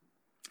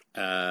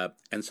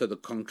the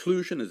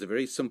conclusion is a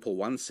very simple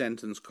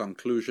one-sentence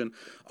conclusion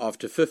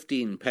after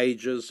 15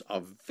 pages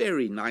of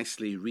very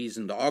nicely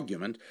reasoned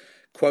argument.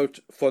 Quote,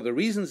 for the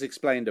reasons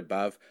explained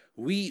above,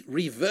 we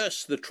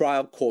reverse the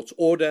trial court's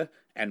order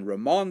and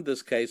remand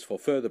this case for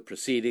further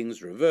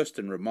proceedings, reversed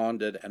and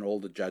remanded, and all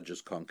the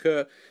judges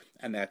concur.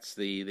 And that's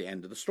the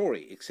end of the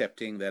story,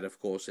 excepting that, of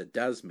course, it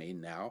does mean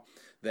now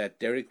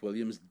that Derek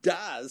Williams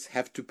does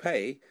have to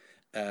pay,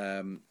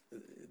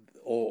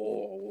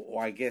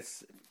 or I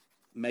guess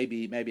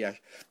maybe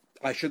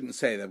I shouldn't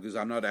say that because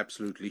I'm not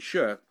absolutely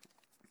sure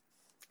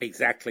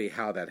exactly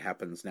how that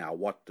happens now,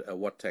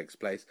 what takes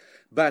place.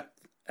 But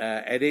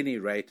at any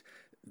rate,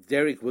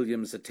 Derek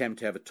Williams' attempt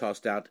to have it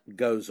tossed out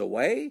goes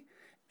away,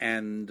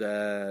 and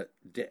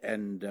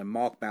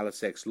Mark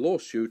Malasek's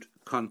lawsuit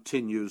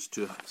continues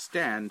to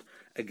stand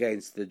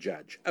against the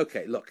judge.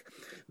 Okay, look,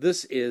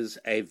 this is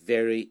a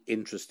very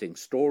interesting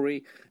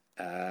story.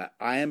 I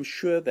am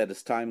sure that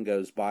as time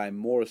goes by,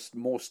 more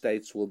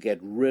states will get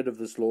rid of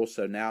this law.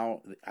 So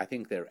now I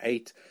think there are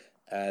 8.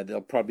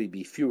 There'll probably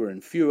be fewer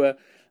and fewer.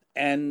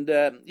 And,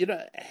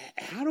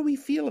 how do we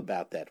feel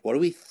about that? What do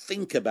we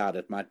think about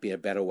it might be a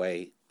better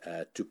way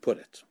to put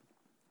it.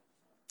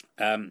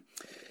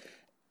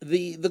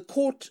 The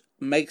court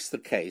makes the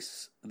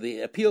case,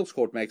 the appeals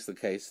court makes the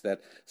case that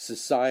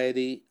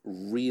society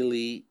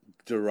really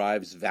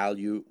derives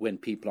value when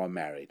people are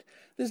married.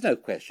 There's no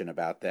question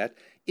about that.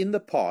 In the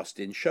past,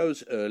 in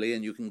shows early,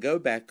 and you can go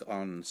back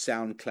on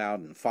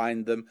SoundCloud and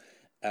find them,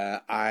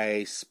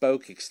 I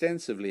spoke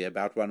extensively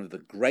about one of the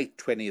great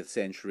 20th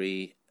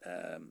century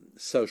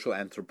social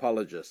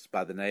anthropologists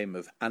by the name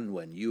of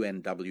Unwin,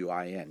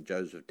 U-N-W-I-N,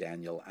 Joseph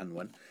Daniel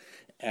Unwin,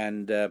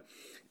 and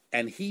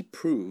he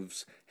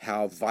proves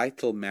how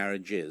vital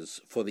marriage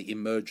is for the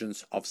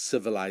emergence of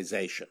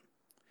civilization.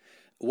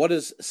 What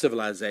does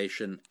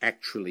civilization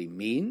actually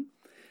mean?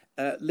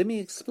 Let me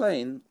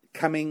explain,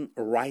 coming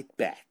right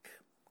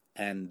back,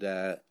 and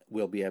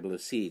we'll be able to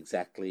see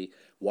exactly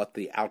what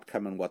the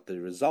outcome and what the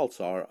results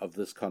are of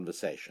this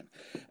conversation.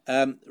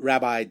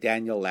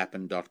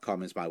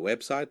 RabbiDanielLapin.com is my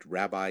website,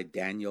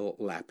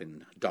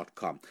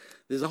 RabbiDanielLapin.com.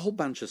 There's a whole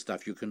bunch of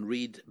stuff. You can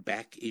read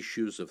back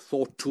issues of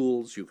Thought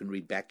Tools. You can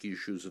read back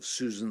issues of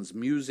Susan's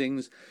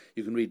Musings.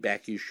 You can read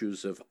back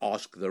issues of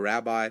Ask the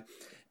Rabbi.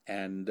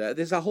 And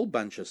there's a whole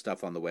bunch of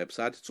stuff on the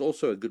website. It's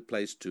also a good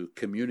place to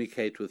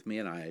communicate with me,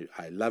 and I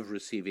love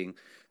receiving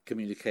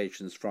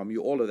communications from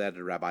you. All of that at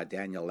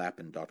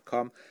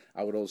RabbiDanielLapin.com.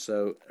 I would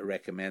also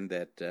recommend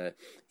that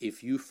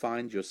if you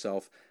find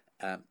yourself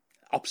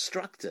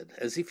obstructed,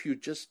 as if you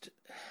just...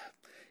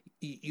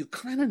 You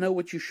kind of know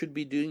what you should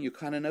be doing, you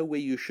kind of know where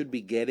you should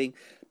be getting,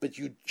 but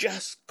you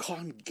just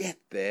can't get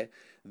there,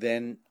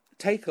 then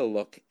take a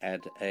look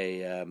at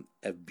a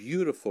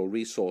beautiful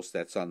resource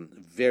that's on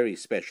very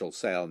special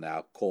sale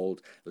now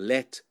called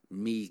Let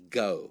Me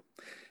Go.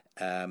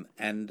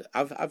 And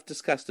I've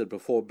discussed it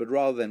before, but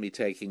rather than me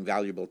taking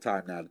valuable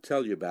time now to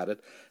tell you about it,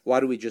 why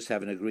don't we just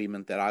have an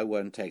agreement that I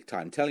won't take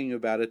time telling you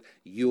about it?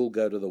 You'll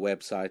go to the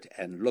website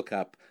and look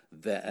up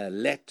the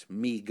Let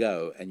Me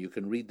Go, and you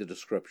can read the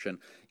description.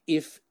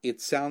 If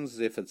it sounds as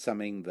if it's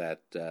something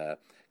that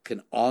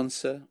can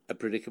answer a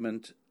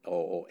predicament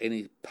or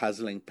any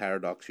puzzling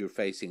paradox you're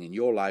facing in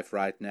your life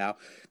right now,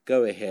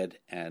 go ahead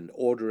and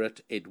order it.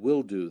 It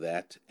will do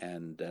that,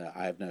 and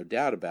I have no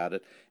doubt about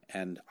it,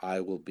 and I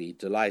will be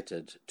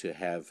delighted to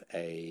have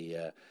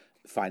a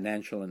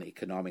financial and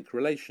economic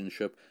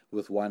relationship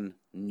with one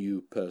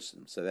new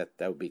person. So that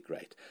would be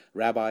great.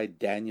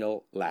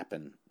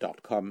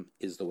 RabbiDanielLapin.com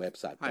is the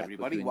website. Hi,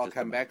 everybody.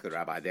 Welcome back to the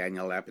Rabbi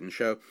Daniel Lapin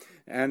Show.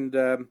 And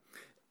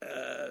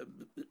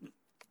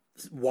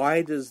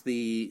why does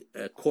the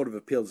Court of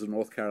Appeals of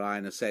North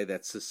Carolina say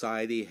that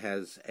society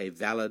has a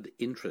valid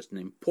interest, an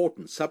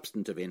important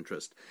substantive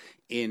interest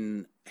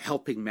in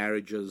helping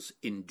marriages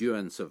endure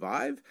and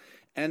survive?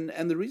 And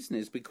the reason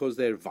is because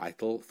they're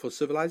vital for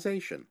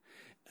civilization.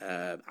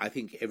 I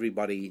think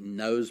everybody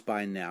knows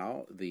by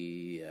now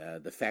the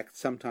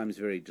facts, sometimes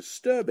very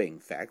disturbing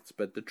facts,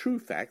 but the true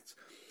facts,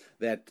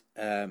 that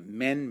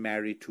men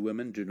married to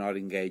women do not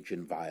engage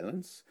in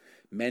violence.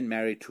 Men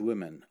married to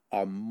women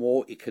are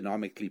more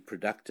economically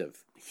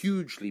productive,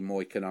 hugely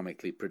more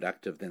economically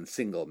productive than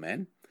single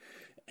men.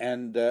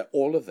 And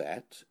all of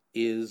that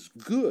is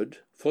good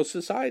for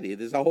society.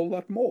 There's a whole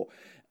lot more.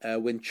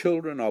 When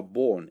children are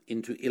born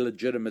into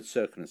illegitimate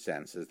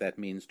circumstances, that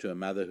means to a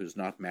mother who's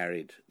not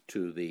married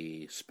to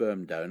the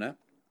sperm donor,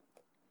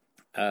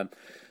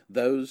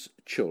 those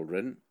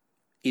children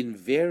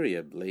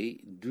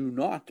invariably do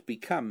not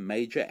become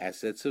major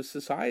assets of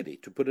society,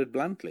 to put it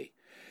bluntly.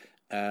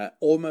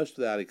 Almost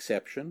without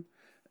exception,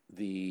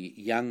 the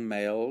young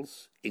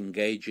males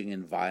engaging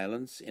in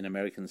violence in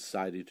American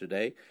society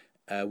today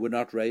were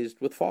not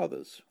raised with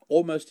fathers,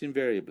 almost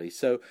invariably.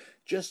 So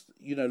just,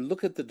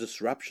 look at the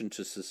disruption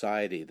to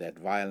society that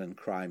violent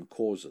crime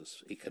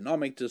causes.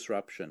 Economic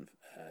disruption,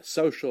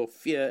 social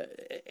fear,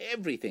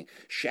 everything,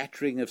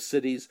 shattering of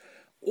cities,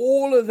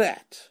 all of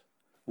that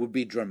would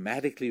be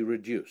dramatically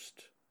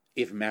reduced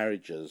if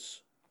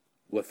marriages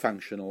were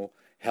functional,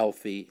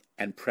 healthy,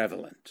 and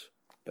prevalent.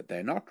 But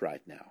they're not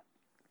right now.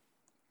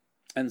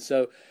 And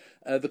so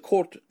the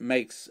court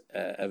makes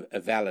a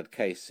valid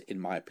case, in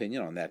my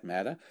opinion, on that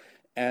matter.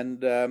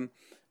 And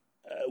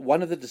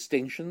one of the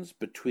distinctions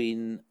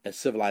between a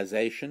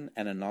civilization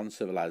and a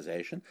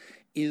non-civilization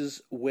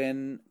is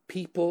when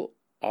people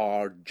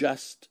are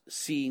just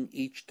seeing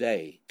each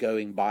day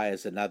going by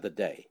as another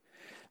day,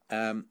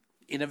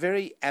 in a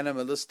very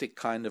animalistic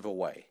kind of a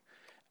way.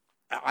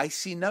 I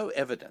see no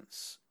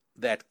evidence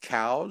that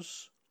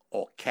cows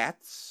or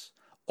cats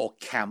or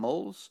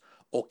camels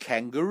or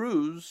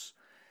kangaroos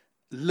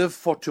live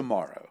for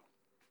tomorrow.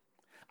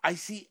 I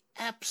see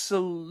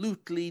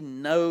absolutely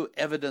no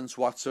evidence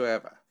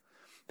whatsoever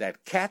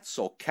that cats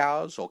or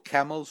cows or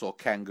camels or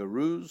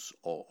kangaroos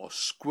or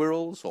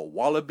squirrels or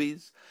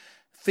wallabies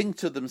think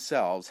to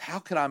themselves, how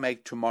can I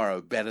make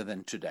tomorrow better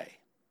than today?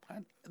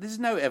 Right? There's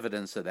no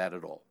evidence of that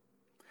at all.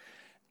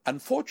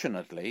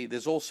 Unfortunately,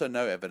 there's also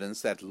no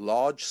evidence that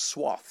large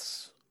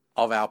swaths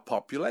of our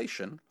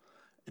population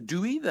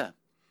do either.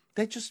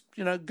 They just,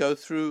 go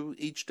through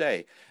each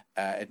day.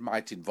 It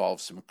might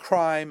involve some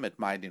crime. It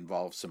might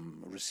involve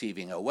some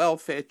receiving a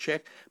welfare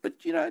check. But,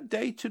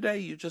 day to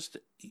day,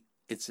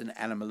 it's an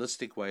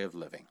animalistic way of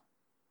living.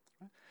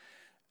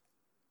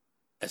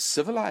 A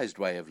civilized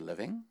way of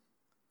living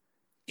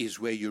is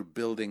where you're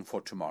building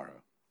for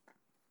tomorrow,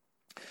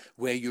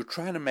 where you're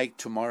trying to make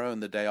tomorrow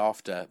and the day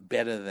after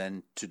better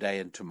than today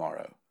and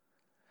tomorrow.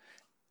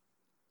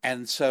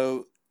 And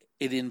so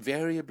it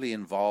invariably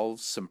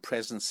involves some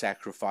present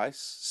sacrifice,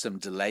 some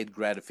delayed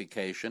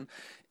gratification.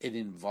 It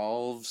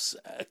involves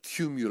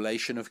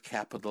accumulation of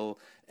capital.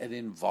 It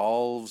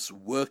involves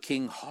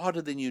working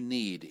harder than you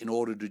need in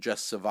order to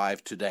just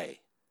survive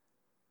today.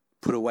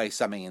 Put away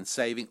something in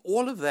saving.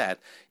 All of that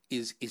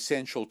is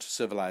essential to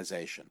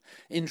civilization.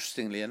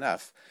 Interestingly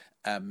enough,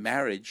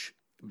 marriage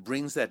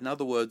brings that. In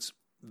other words,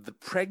 the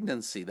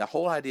pregnancy, the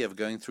whole idea of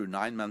going through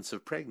 9 months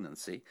of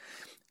pregnancy,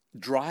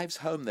 drives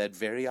home that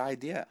very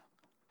idea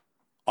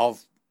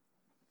of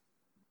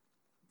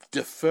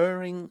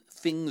deferring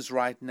things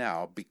right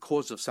now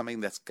because of something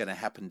that's going to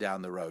happen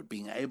down the road,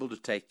 being able to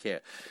take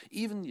care.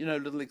 Even,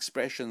 little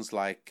expressions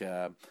like,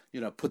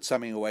 put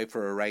something away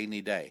for a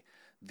rainy day.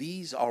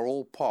 These are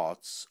all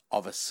parts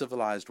of a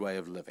civilized way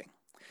of living.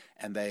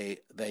 And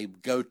they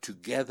go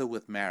together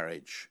with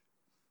marriage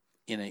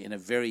in a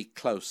very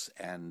close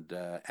and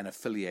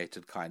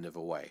affiliated kind of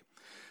a way.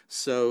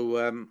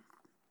 So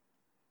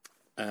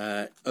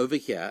over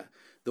here,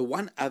 the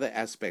one other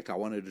aspect I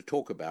wanted to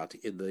talk about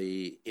in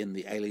the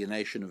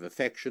alienation of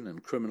affection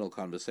and criminal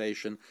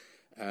conversation,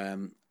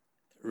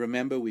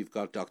 remember we've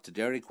got Dr.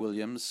 Derek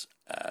Williams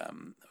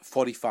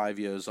 45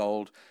 years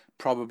old,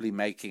 probably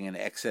making in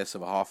excess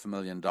of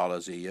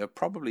 $500,000 a year,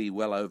 probably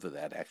well over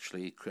that,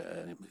 actually.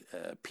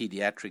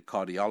 Pediatric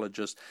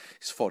cardiologist.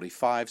 He's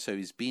 45, so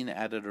he's been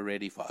at it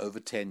already for over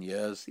 10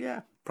 years.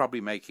 Yeah,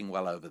 probably making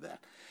well over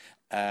that.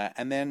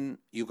 And then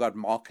you got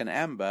Mark and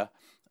Amber,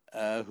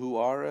 who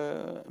are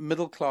a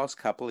middle-class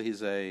couple.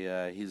 He's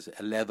a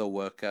leather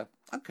worker.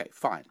 Okay,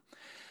 fine.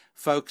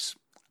 Folks,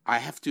 I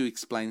have to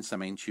explain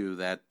something to you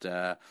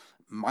that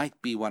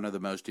might be one of the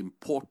most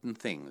important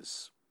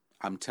things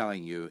I'm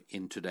telling you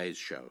in today's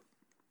show.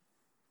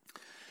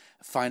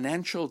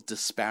 Financial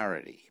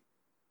disparity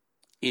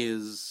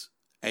is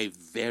a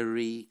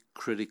very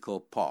critical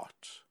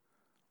part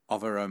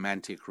of a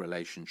romantic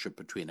relationship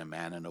between a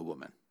man and a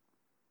woman.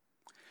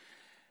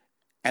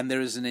 And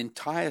there is an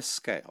entire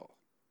scale.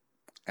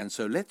 And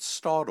so let's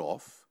start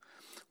off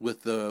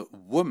with the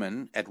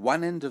woman at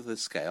one end of the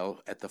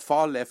scale. At the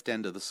far left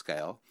end of the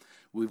scale,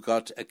 we've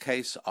got a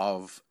case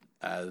of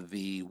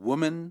the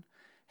woman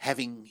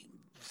having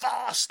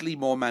vastly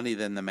more money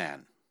than the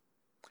man.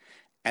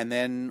 And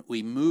then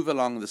we move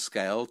along the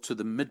scale to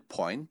the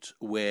midpoint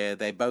where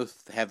they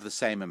both have the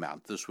same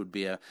amount. This would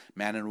be a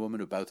man and a woman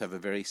who both have a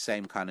very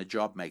same kind of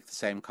job, make the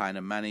same kind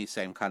of money,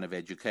 same kind of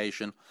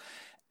education.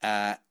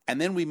 And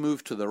then we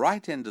move to the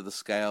right end of the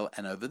scale,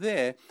 and over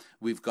there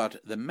we've got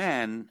the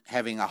man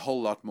having a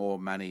whole lot more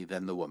money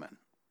than the woman.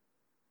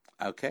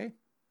 Okay?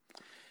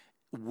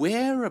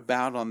 Where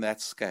about on that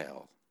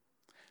scale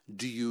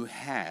do you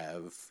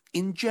have,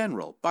 in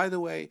general, by the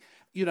way,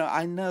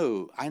 I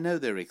know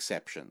there are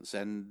exceptions,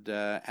 and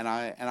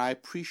I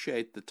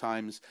appreciate the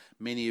times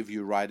many of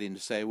you write in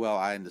to say, well,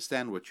 I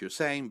understand what you're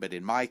saying, but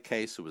in my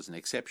case it was an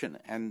exception,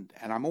 and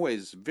I'm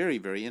always very,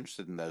 very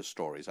interested in those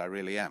stories. I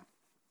really am.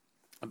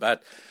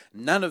 But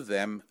none of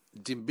them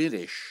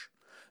diminish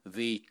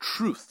the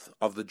truth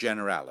of the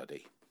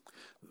generality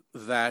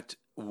that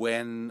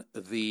when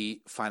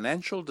the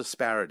financial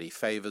disparity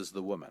favors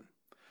the woman,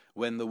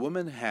 when the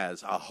woman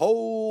has a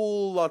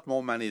whole lot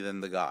more money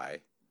than the guy,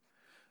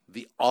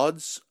 the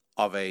odds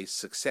of a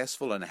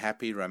successful and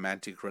happy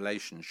romantic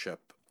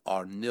relationship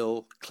are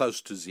nil, close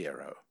to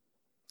zero.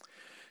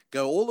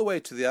 Go all the way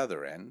to the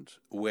other end,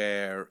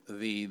 where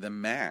the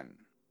man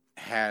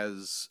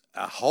has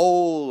a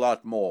whole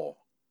lot more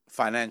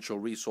financial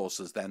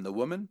resources than the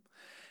woman,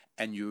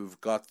 and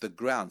you've got the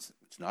grounds.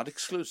 It's not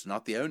exclusive,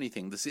 not the only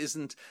thing. This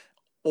isn't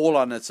all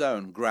on its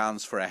own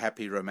grounds for a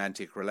happy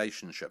romantic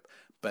relationship,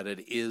 but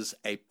it is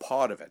a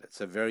part of it. It's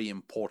a very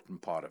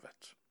important part of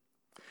it.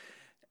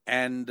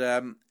 And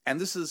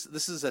this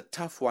is a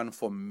tough one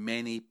for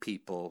many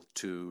people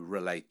to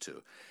relate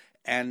to.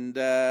 And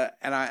I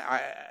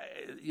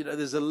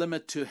there's a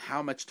limit to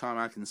how much time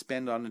I can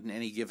spend on it in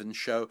any given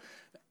show.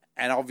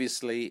 And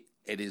obviously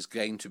it is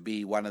going to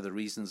be one of the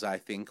reasons I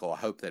think or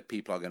hope that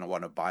people are going to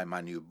want to buy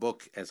my new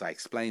book as I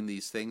explain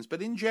these things.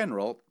 But in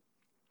general,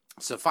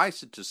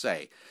 suffice it to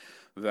say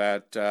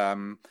that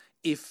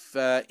if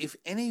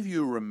any of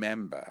you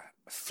remember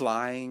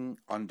flying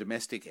on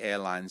domestic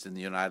airlines in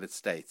the United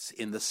States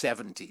in the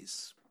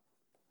 70s,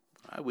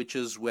 which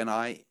is when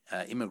I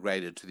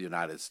immigrated to the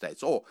United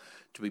States, or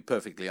to be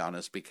perfectly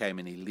honest, became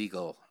an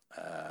illegal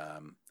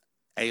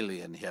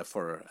alien here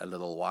for a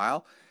little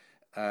while.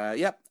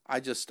 I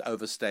just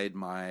overstayed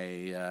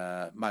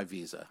my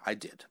visa. I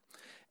did.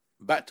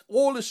 But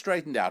all is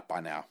straightened out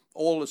by now.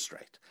 All is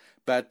straight.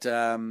 But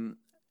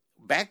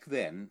back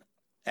then,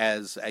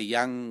 as a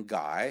young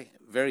guy,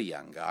 very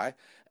young guy,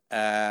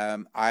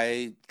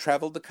 I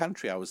traveled the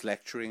country. I was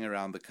lecturing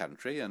around the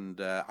country,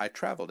 and I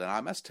traveled. And I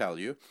must tell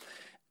you,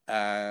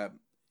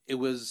 it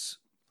was,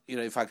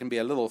 if I can be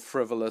a little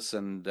frivolous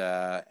and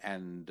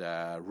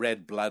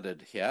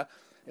red-blooded here,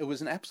 it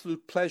was an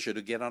absolute pleasure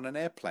to get on an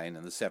airplane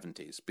in the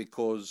 70s,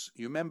 because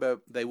you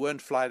remember they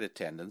weren't flight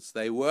attendants.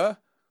 They were,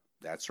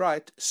 that's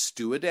right,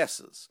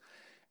 stewardesses.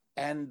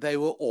 And they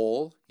were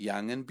all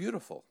young and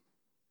beautiful.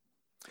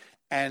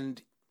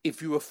 And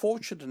if you were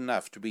fortunate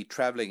enough to be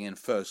traveling in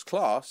first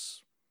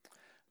class,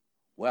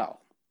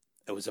 well,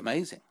 it was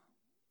amazing.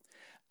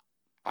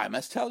 I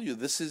must tell you,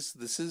 this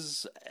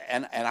is,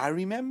 and I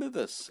remember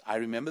this. I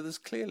remember this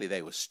clearly.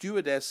 They were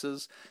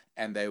stewardesses,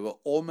 and they were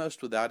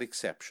almost without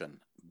exception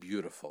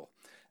beautiful.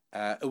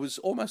 It was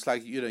almost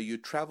like, you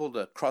traveled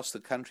across the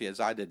country, as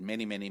I did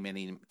many, many,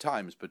 many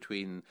times,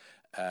 between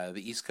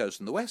the East Coast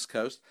and the West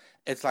Coast.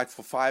 It's like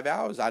for 5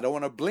 hours, I don't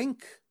want to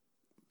blink.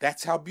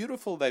 That's how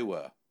beautiful they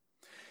were.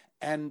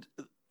 And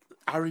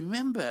I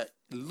remember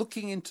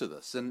looking into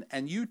this,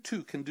 and you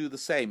too can do the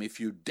same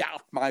if you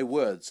doubt my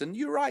words. And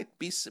you're right,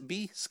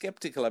 be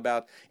skeptical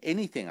about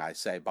anything I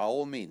say, by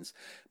all means.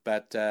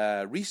 But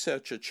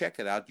research it, check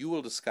it out, you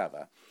will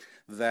discover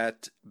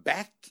that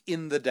back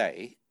in the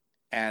day,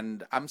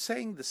 and I'm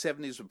saying the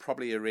 70s were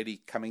probably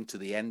already coming to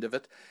the end of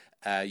it.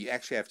 You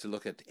actually have to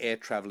look at air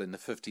travel in the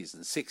 50s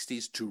and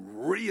 60s to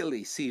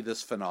really see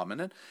this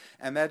phenomenon.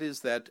 And that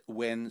is that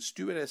when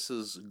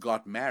stewardesses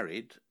got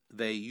married,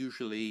 they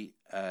usually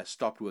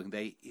stopped working.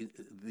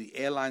 The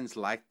airlines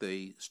liked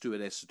the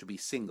stewardesses to be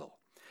single.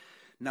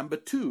 Number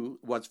two,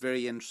 what's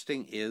very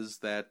interesting is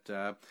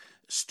that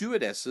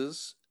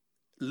stewardesses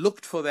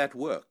looked for that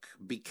work,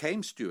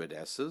 became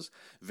stewardesses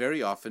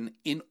very often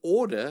in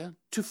order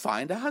to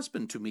find a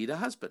husband, to meet a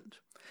husband.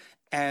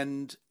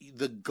 And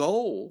the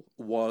goal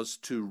was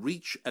to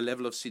reach a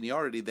level of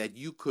seniority that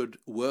you could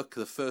work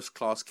the first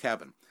class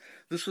cabin.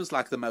 This was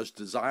like the most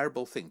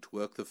desirable thing, to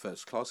work the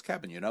first class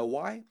cabin. You know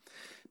why?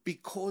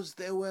 Because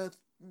there were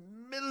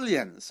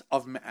millions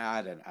of,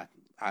 I don't know,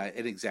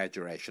 an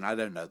exaggeration, I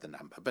don't know the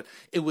number, but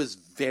it was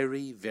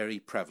very, very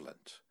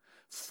prevalent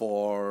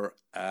for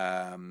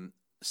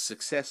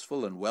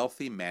successful and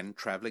wealthy men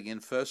traveling in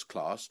first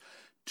class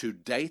to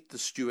date the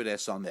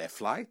stewardess on their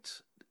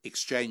flight,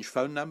 exchange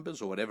phone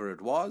numbers or whatever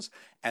it was,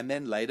 and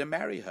then later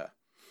marry her.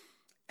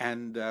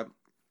 And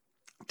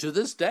to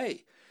this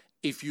day,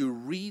 if you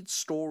read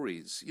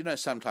stories,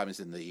 sometimes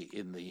in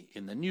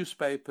the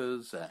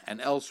newspapers and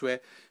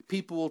elsewhere,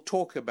 people will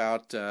talk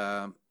about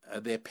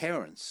their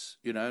parents,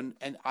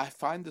 and I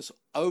find this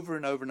over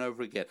and over and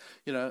over again.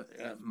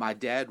 My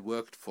dad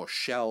worked for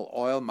Shell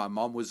Oil. My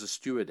mom was a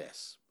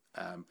stewardess.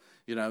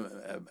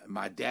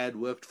 My dad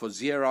worked for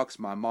Xerox.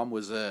 My mom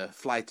was a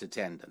flight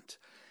attendant.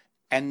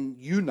 And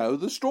you know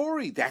the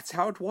story. That's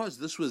how it was.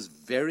 This was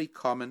very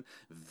common,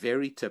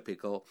 very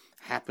typical,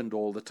 happened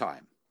all the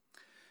time.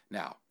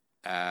 Now,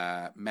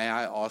 may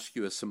I ask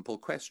you a simple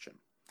question?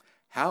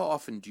 How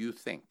often do you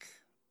think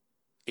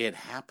it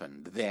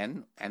happened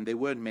then, and there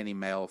weren't many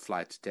male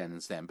flight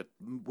attendants then, but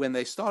when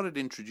they started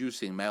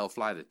introducing male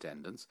flight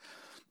attendants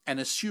and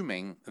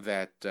assuming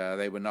that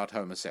they were not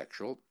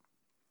homosexual,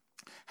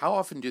 how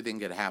often do you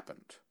think it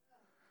happened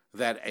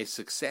that a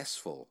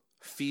successful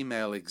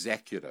female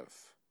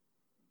executive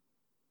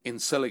in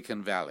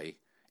Silicon Valley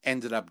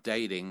ended up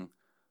dating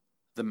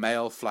the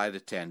male flight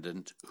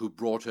attendant who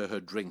brought her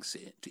drinks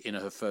in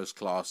her first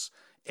class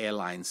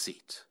airline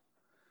seat?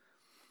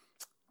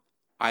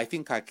 I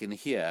think I can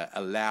hear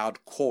a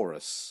loud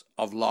chorus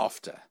of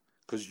laughter,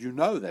 because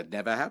that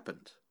never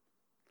happened.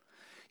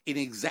 In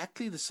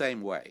exactly the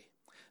same way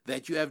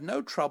that you have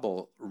no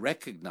trouble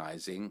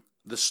recognizing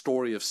the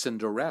story of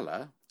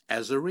Cinderella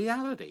as a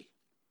reality,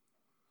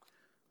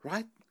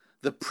 right?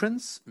 The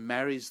prince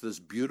marries this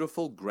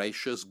beautiful,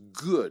 gracious,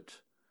 good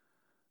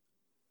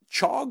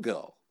char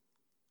girl,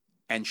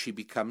 and she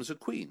becomes a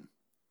queen.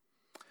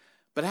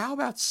 But how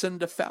about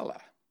Cinderfella?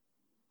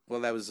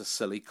 Well, that was a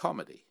silly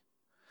comedy.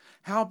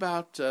 How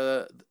about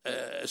a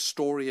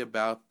story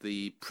about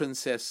the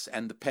princess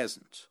and the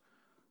peasant?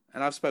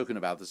 And I've spoken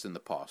about this in the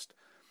past.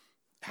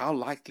 How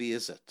likely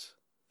is it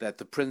that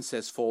the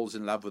princess falls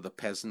in love with a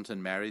peasant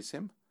and marries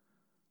him?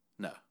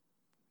 No.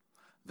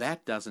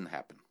 That doesn't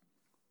happen.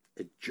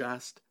 It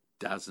just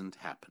doesn't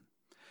happen.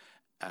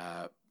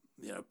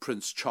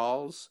 Prince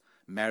Charles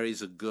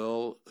marries a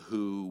girl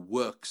who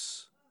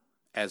works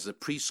as a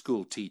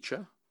preschool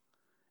teacher,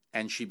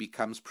 and she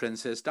becomes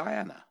Princess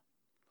Diana.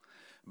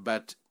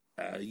 But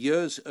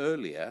years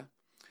earlier,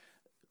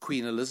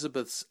 Queen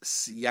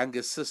Elizabeth's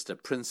younger sister,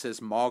 Princess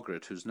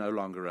Margaret, who's no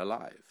longer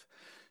alive,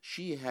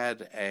 she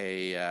had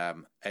a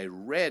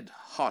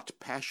red-hot,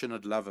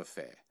 passionate love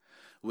affair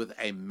with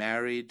a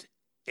married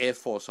Air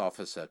Force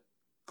officer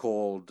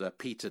called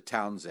Peter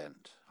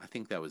Townsend. I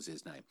think that was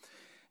his name.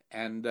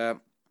 And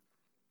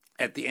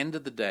at the end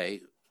of the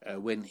day,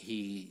 when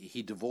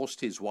he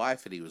divorced his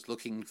wife and he was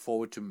looking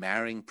forward to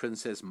marrying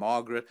Princess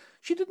Margaret,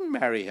 she didn't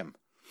marry him,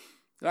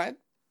 right?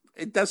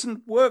 It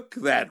doesn't work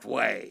that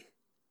way.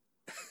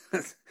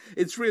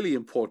 It's really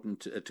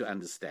important to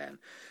understand.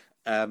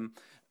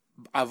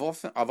 I've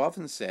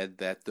often said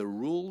that the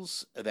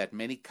rules that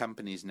many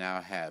companies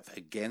now have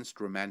against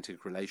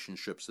romantic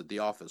relationships at the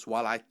office,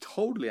 while I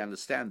totally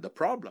understand the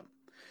problem,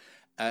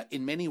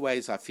 in many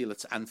ways I feel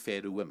it's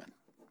unfair to women,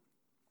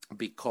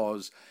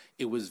 because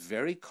it was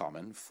very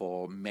common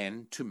for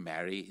men to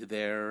marry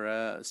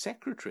their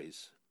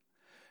secretaries,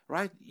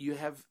 right? You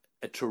have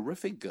a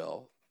terrific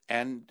girl,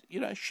 and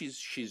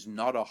she's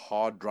not a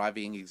hard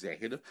driving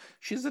executive.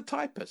 She's a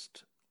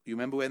typist. You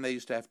remember when they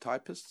used to have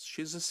typists?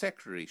 She's a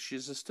secretary.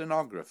 She's a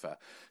stenographer.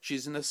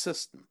 She's an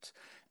assistant.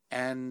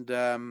 And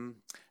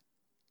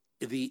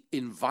the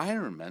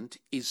environment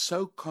is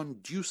so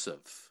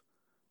conducive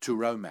to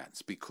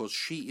romance because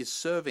she is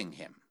serving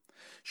him.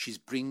 She's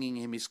bringing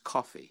him his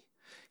coffee.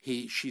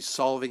 She's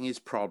solving his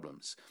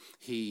problems.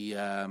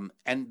 And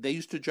they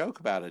used to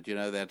joke about it,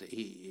 that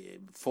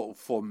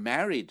for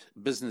married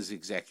business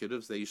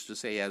executives, they used to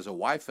say he has a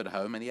wife at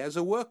home and he has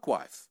a work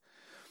wife.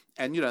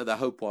 And, the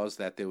hope was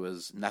that there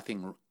was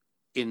nothing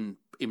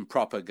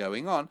improper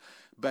going on.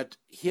 But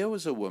here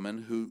was a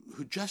woman who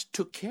just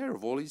took care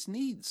of all his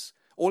needs.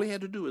 All he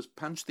had to do was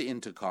punch the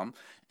intercom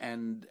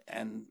and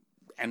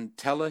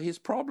tell her his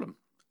problem.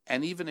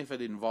 And even if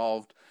it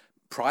involved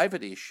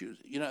private issues,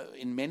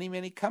 in many,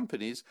 many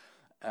companies,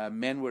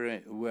 men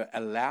were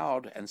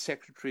allowed, and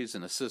secretaries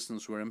and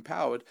assistants were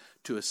empowered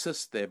to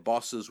assist their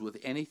bosses with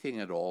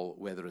anything at all,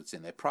 whether it's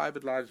in their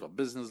private lives or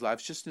business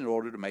lives, just in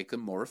order to make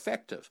them more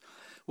effective.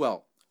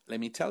 Well, let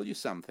me tell you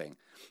something.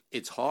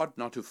 It's hard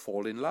not to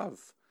fall in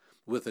love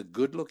with a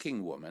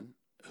good-looking woman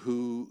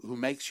who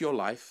makes your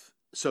life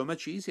so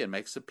much easier and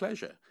makes it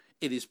pleasure.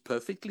 It is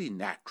perfectly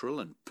natural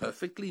and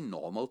perfectly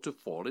normal to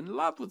fall in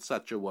love with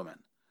such a woman.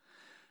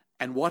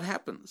 And what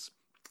happens?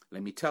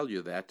 Let me tell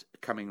you that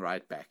coming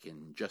right back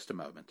in just a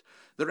moment.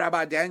 The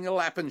Rabbi Daniel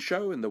Lapin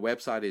Show, and the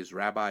website is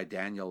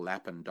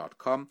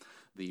rabbidaniellapin.com.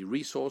 The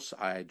resource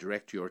I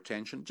direct your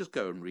attention, just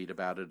go and read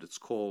about it. It's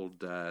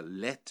called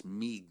Let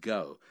Me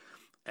Go.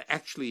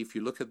 Actually, if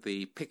you look at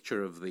the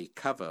picture of the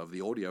cover of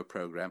the audio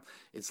program,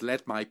 it's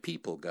Let My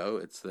People Go.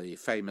 It's the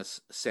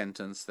famous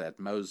sentence that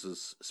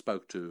Moses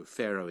spoke to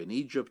Pharaoh in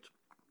Egypt.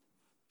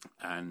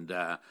 And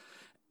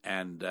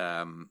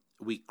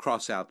we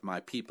cross out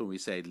my people, we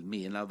say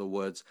me. In other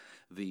words,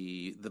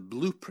 the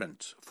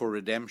blueprint for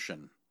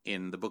redemption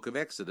in the book of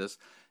Exodus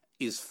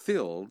is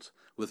filled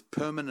with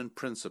permanent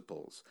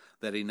principles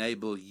that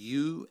enable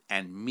you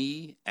and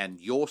me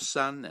and your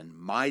son and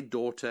my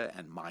daughter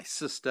and my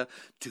sister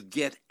to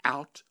get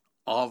out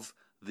of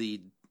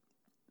the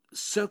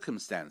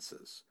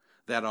circumstances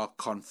that are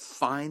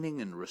confining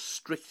and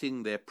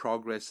restricting their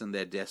progress and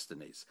their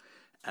destinies.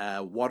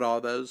 What are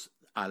those?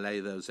 I lay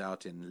those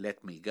out in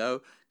Let Me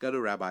Go. Go to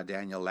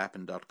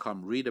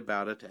rabbidaniellapin.com, read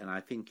about it, and I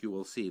think you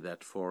will see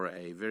that for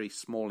a very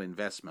small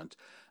investment,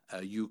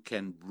 you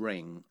can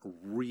bring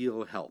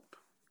real help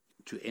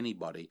to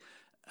anybody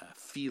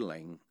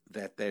feeling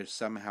that they're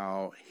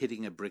somehow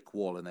hitting a brick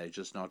wall and they're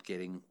just not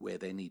getting where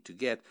they need to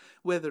get,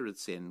 whether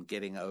it's in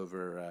getting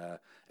over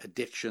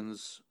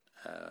addictions,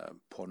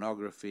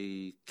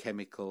 pornography,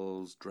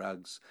 chemicals,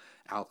 drugs,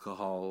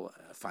 alcohol,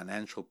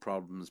 financial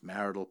problems,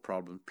 marital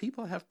problems.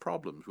 People have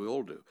problems. We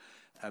all do.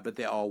 But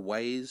there are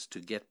ways to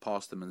get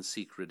past them and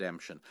seek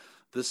redemption.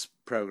 This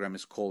program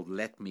is called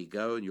Let Me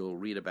Go, and you'll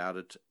read about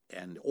it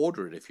and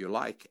order it, if you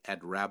like,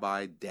 at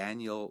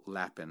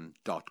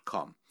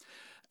rabbidaniellapin.com.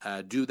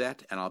 Do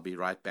that, and I'll be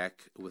right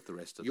back with the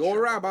rest of the show.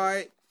 Your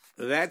rabbi,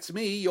 that's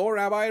me, your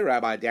rabbi,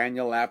 Rabbi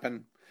Daniel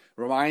Lapin,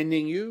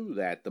 reminding you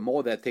that the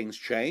more that things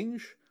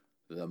change,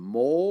 the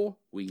more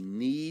we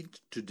need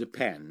to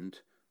depend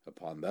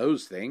upon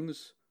those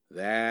things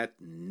that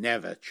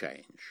never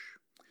change.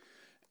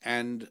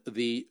 And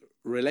the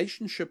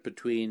relationship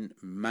between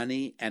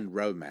money and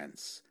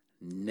romance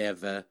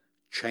never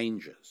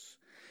changes.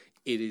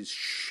 It is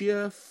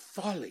sheer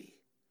folly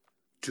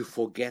to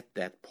forget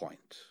that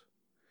point.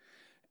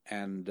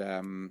 And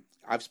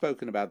I've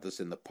spoken about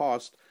this in the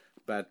past,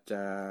 but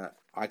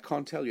I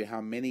can't tell you how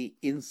many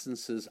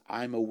instances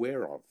I'm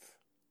aware of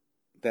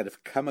that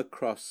have come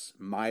across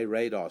my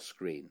radar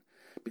screen,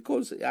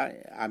 because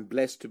I'm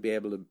blessed to be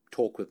able to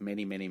talk with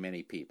many, many,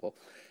 many people.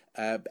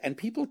 And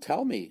people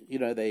tell me,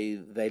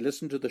 they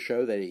listen to the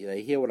show,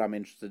 they hear what I'm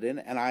interested in,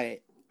 and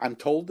I'm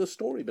told the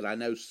story, but I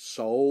know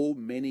so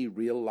many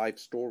real-life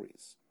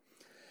stories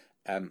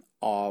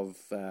of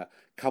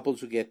couples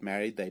who get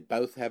married, they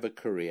both have a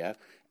career,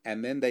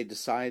 and then they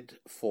decide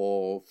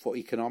for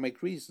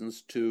economic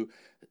reasons to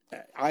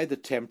either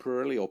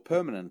temporarily or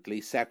permanently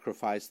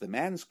sacrifice the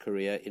man's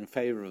career in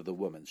favor of the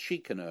woman's. She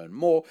can earn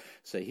more,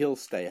 so he'll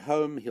stay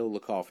home, he'll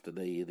look after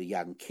the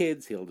young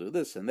kids, he'll do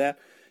this and that.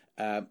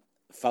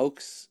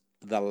 Folks,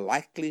 the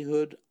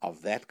likelihood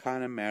of that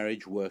kind of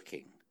marriage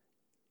working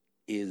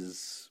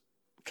is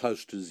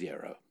close to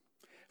zero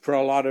for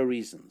a lot of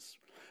reasons.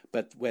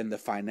 But when the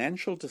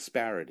financial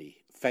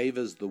disparity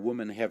favors the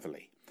woman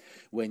heavily,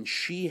 when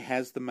she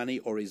has the money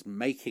or is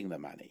making the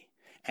money,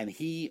 and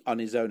he on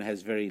his own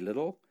has very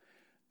little,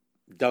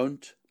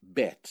 don't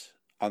bet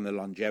on the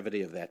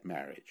longevity of that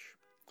marriage.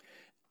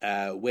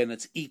 When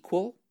it's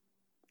equal,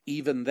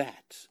 even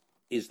that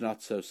is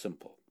not so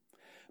simple.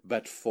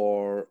 But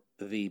for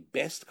the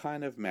best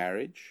kind of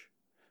marriage,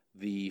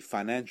 the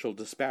financial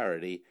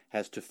disparity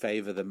has to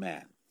favor the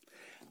man.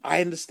 I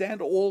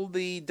understand all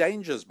the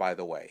dangers, by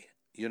the way.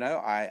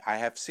 I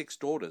have 6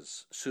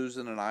 daughters.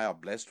 Susan and I are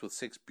blessed with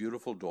 6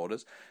 beautiful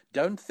daughters.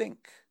 Don't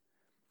think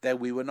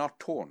that we were not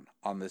torn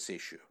on this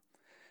issue,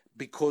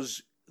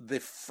 because the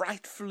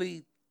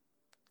frightfully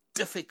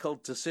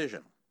difficult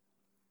decision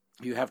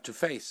you have to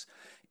face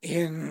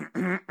in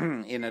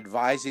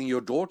advising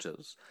your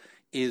daughters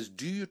is,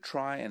 do you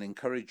try and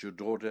encourage your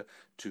daughter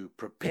to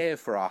prepare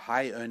for a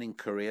high-earning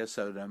career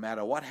so no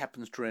matter what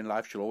happens to her in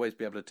life, she'll always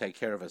be able to take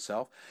care of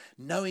herself,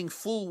 knowing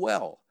full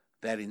well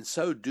that in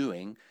so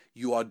doing,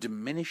 you are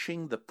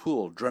diminishing the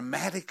pool,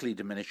 dramatically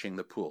diminishing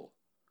the pool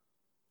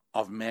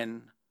of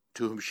men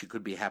to whom she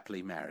could be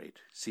happily married.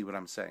 See what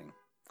I'm saying?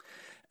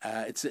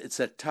 It's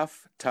a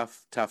tough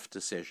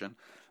decision,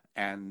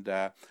 and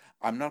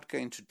I'm not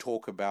going to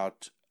talk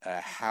about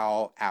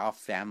how our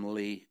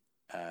family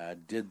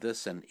did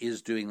this and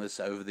is doing this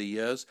over the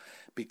years,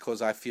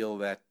 because I feel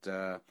that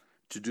to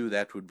do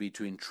that would be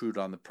to intrude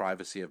on the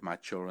privacy of my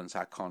children, so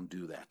I can't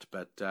do that.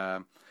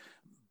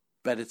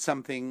 But it's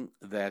something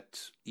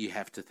that you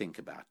have to think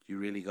about. You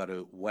really got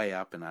to weigh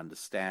up and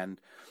understand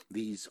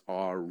these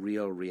are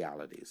real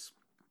realities.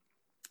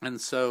 And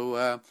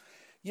so,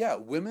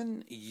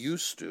 women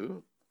used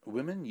to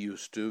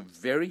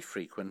very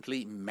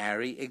frequently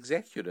marry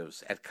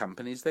executives at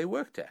companies they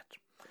worked at.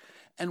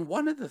 And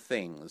one of the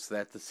things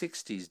that the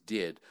 60s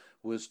did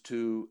was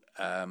to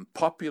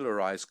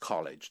popularize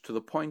college to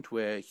the point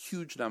where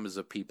huge numbers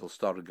of people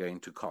started going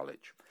to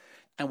college.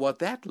 And what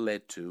that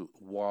led to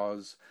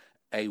was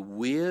a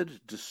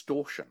weird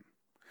distortion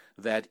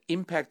that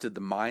impacted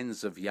the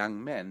minds of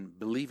young men,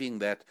 believing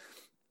that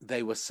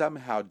they were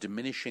somehow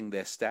diminishing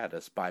their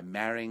status by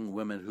marrying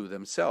women who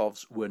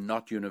themselves were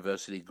not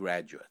university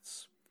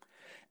graduates.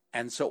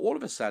 And so all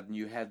of a sudden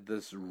you had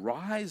this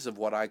rise of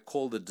what I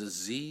call the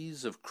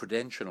disease of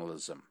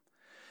credentialism,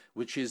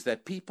 which is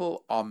that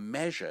people are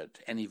measured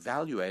and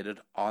evaluated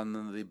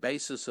on the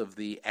basis of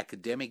the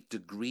academic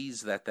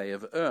degrees that they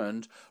have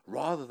earned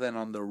rather than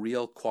on the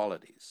real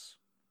qualities.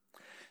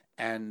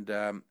 And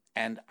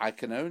I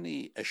can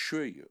only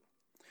assure you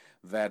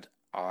that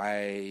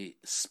I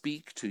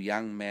speak to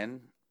young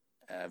men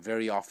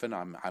very often.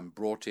 I'm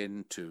brought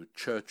into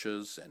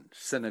churches and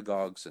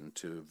synagogues and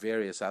to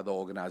various other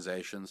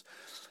organizations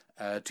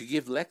to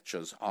give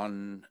lectures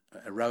on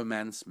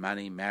romance,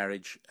 money,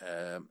 marriage,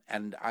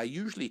 and I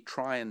usually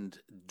try and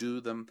do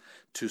them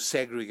to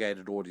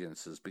segregated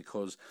audiences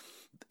because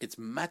it's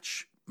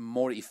much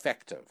more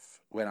effective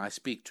when I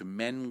speak to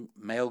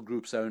male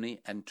groups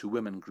only, and to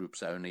women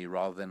groups only,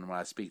 rather than when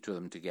I speak to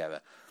them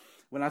together.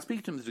 When I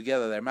speak to them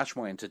together, they're much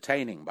more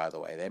entertaining, by the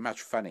way. They're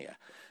much funnier.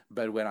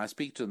 But when I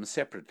speak to them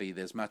separately,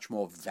 there's much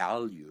more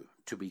value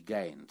to be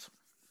gained.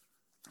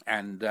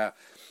 And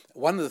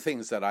one of the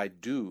things that I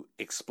do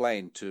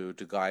explain to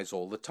guys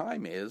all the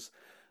time is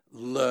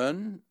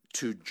learn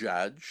to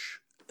judge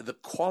the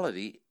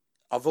quality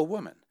of a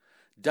woman.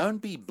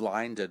 Don't be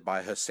blinded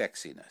by her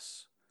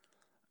sexiness.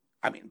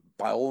 I mean,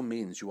 by all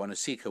means, you want to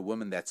seek a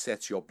woman that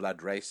sets your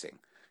blood racing.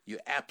 You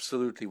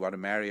absolutely want to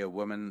marry a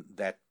woman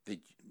that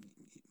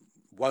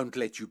won't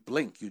let you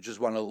blink. You just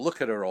want to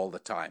look at her all the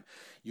time.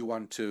 You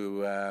want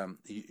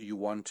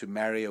to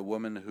marry a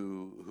woman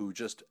who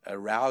just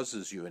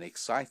arouses you and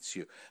excites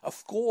you.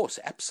 Of course,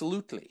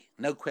 absolutely,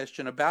 no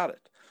question about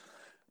it.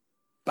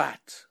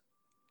 But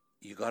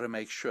you got to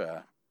make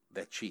sure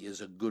that she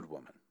is a good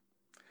woman.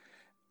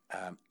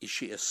 Is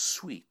she a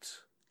sweet,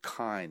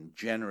 kind,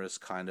 generous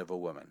kind of a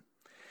woman?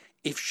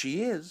 If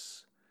she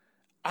is,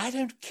 I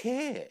don't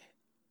care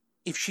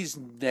if she's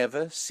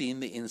never seen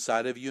the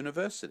inside of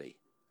university.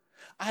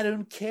 I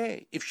don't care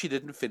if she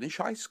didn't finish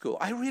high school.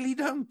 I really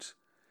don't.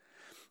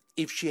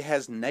 If she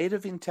has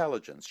native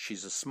intelligence,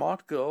 she's a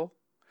smart girl,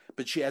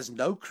 but she has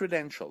no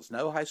credentials,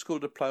 no high school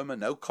diploma,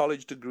 no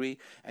college degree,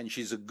 and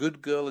she's a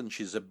good girl and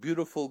she's a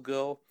beautiful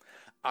girl,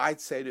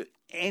 I'd say to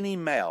any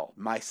male,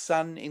 my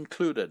son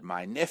included,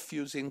 my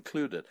nephews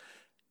included,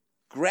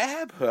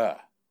 grab her.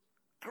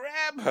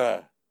 Grab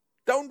her.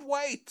 Don't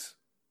wait.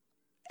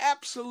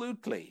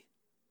 Absolutely.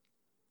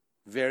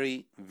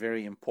 Very,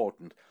 very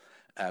important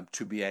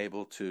to be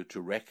able to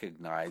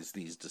recognize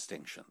these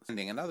distinctions. And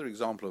another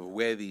example of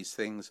where these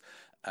things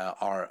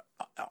are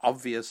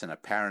obvious and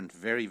apparent,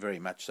 very, very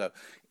much so,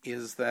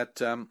 is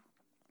that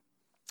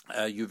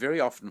you very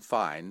often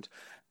find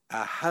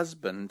a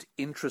husband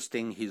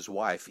interesting his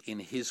wife in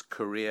his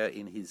career,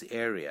 in his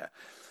area,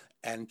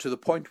 and to the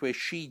point where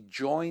she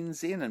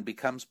joins in and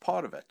becomes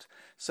part of it.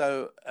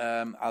 So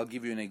I'll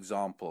give you an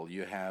example.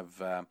 You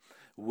have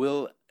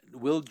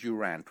Will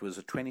Durant was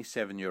a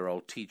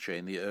 27-year-old teacher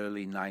in the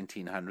early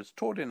 1900s,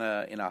 taught in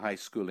a high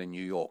school in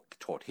New York,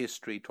 taught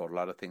history, taught a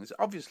lot of things.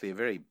 Obviously a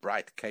very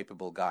bright,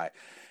 capable guy.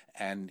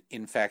 And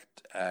in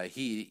fact,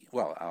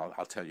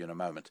 I'll tell you in a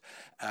moment.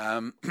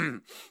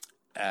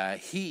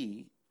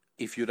 He,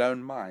 if you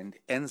don't mind,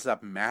 ends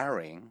up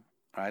marrying,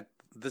 right?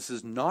 This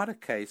is not a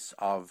case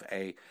of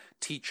a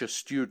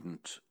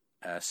teacher-student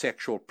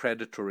sexual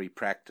predatory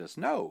practice.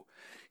 No,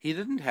 he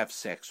didn't have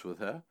sex with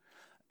her.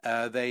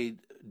 They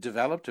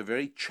developed a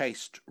very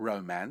chaste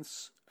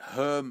romance.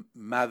 Her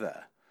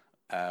mother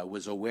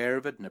was aware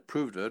of it and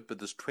approved of it, but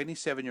this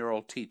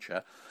 27-year-old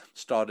teacher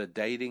started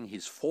dating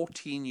his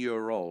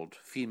 14-year-old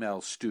female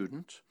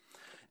student,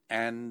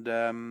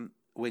 and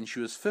when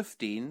she was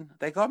 15,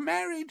 they got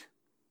married.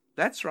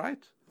 That's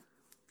right.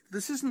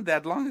 This isn't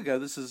that long ago.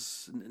 This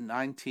is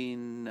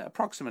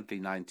approximately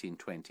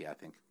 1920, I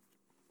think.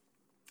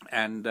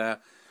 And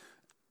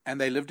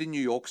they lived in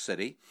New York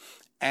City,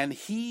 and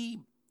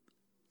he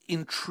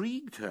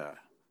intrigued her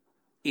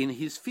in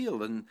his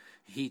field, and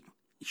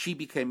she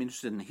became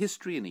interested in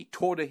history, and he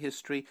taught her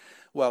history.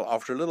 Well,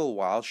 after a little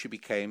while, she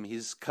became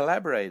his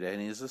collaborator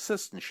and his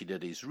assistant. She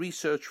did his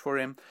research for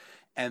him,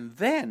 and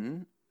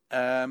then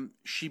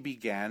she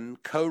began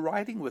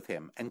co-writing with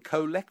him and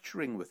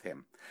co-lecturing with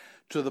him,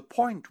 to the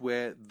point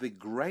where the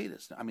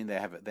greatest, I mean, they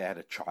had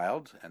a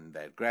child and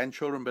they had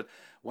grandchildren, but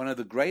one of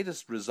the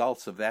greatest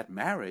results of that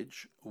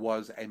marriage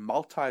was a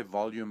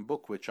multi-volume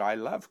book, which I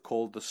love,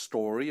 called The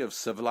Story of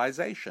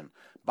Civilization,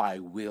 by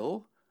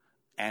Will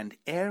and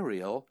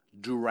Ariel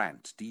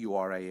Durant,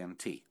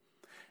 D-U-R-A-N-T.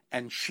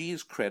 And she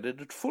is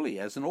credited fully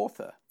as an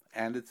author.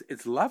 And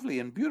it's lovely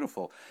and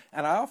beautiful.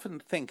 And I often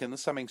think, and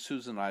this is something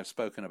Susan and I have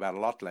spoken about a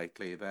lot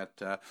lately,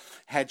 that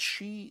had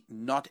she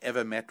not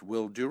ever met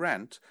Will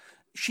Durant,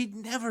 she'd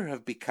never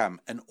have become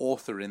an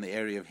author in the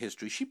area of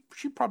history. She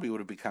probably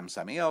would have become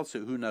something else, or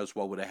who knows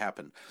what would have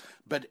happened.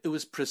 But it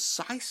was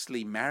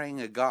precisely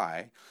marrying a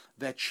guy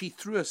that she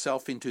threw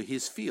herself into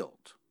his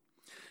field.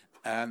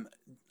 I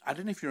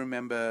don't know if you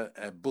remember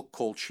a book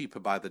called Cheaper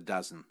by the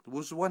Dozen. It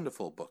was a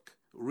wonderful book.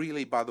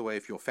 Really, by the way,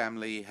 if your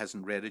family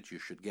hasn't read it, you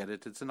should get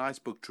it. It's a nice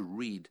book to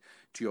read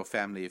to your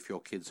family if your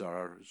kids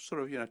are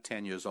sort of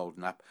 10 years old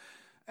and up.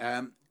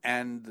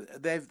 And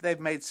they've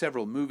made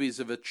several movies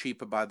of it,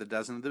 Cheaper by the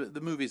Dozen.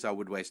 The movies I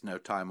would waste no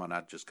time on.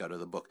 I'd just go to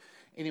the book.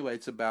 Anyway,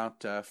 it's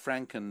about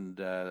Frank and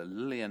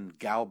Lillian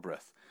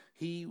Galbraith.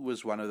 He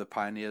was one of the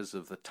pioneers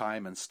of the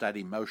time and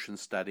motion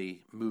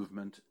study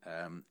movement,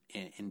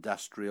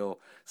 industrial,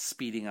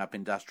 speeding up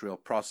industrial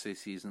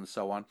processes and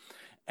so on.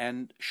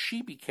 And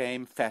she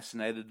became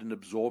fascinated and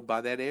absorbed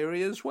by that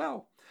area as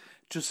well,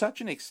 to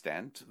such an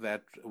extent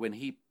that when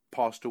he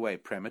passed away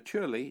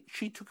prematurely,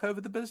 she took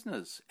over the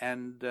business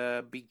and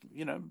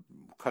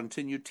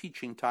continued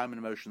teaching time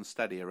and motion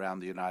study around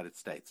the United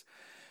States.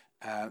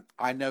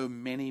 I know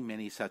many,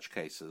 many such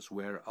cases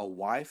where a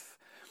wife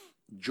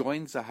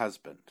joins a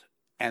husband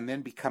and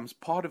then becomes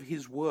part of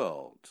his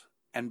world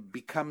and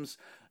becomes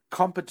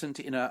competent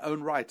in her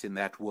own right in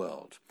that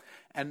world.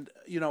 And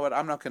you know what?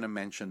 I'm not going to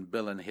mention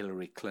Bill and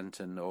Hillary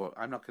Clinton, or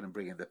I'm not going to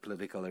bring in the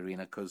political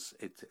arena because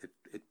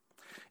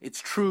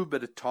it's true,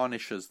 but it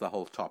tarnishes the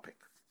whole topic.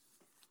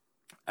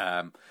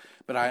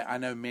 But I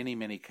know many,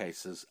 many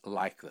cases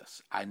like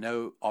this. I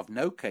know of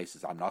no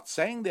cases. I'm not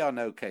saying there are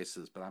no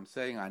cases, but I'm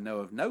saying I know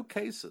of no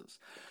cases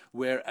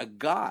where a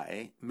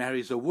guy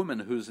marries a woman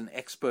who's an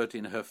expert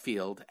in her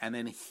field, and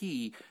then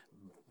he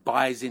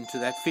buys into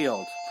that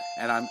field.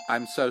 And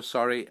I'm so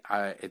sorry.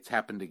 It's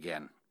happened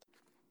again.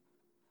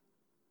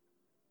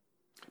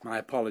 My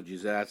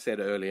apologies. As I said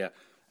earlier,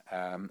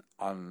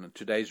 on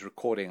today's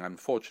recording,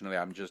 unfortunately,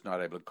 I'm just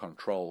not able to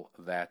control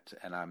that,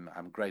 and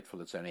I'm grateful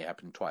it's only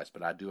happened twice,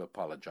 but I do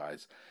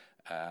apologize.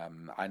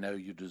 I know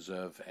you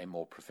deserve a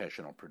more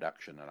professional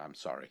production, and I'm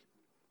sorry.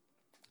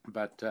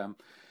 But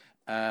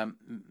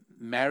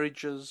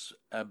marriages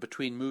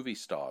between movie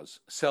stars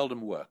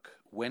seldom work.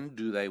 When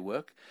do they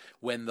work?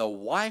 When the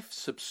wife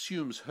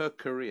subsumes her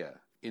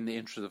career in the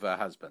interest of her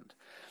husband.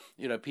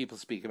 People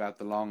speak about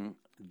the long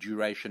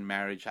duration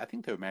marriage. I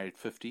think they were married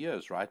 50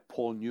 years, right?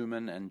 Paul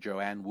Newman and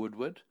Joanne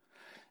Woodward.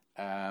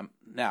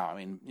 Now,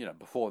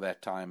 before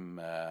that time,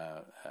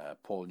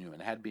 Paul Newman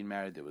had been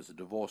married. There was a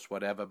divorce,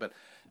 whatever. But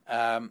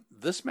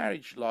this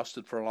marriage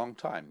lasted for a long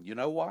time. You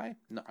know why?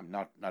 No,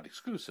 not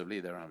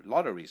exclusively. There are a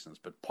lot of reasons.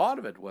 But part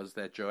of it was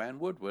that Joanne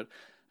Woodward,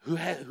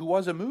 who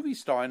was a movie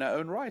star in her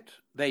own right,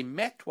 they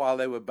met while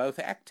they were both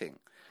acting.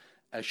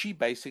 She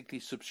basically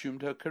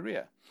subsumed her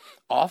career.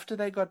 After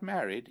they got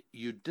married,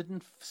 you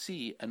didn't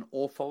see an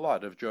awful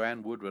lot of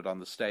Joanne Woodward on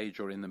the stage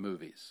or in the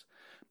movies.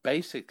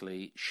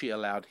 Basically, she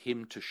allowed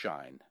him to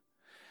shine.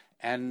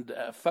 And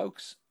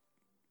folks,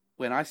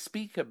 when I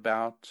speak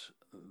about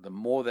the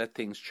more that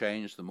things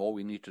change, the more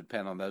we need to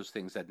depend on those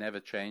things that never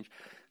change,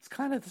 it's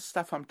kind of the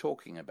stuff I'm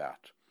talking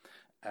about.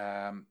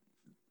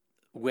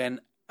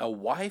 When a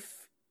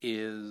wife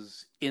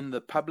is in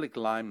the public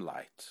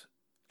limelight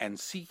and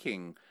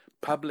seeking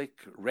public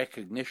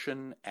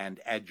recognition and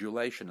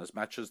adulation as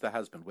much as the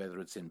husband, whether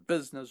it's in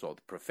business or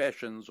the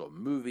professions or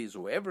movies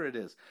or wherever it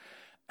is,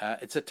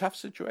 it's a tough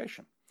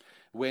situation.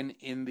 When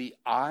in the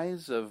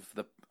eyes of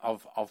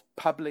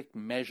public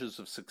measures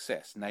of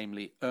success,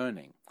 namely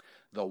earning,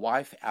 the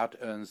wife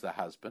out-earns the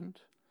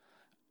husband,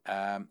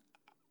 I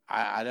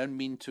don't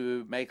mean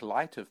to make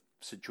light of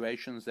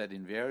situations that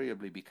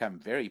invariably become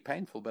very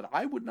painful, but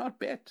I would not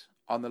bet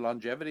on the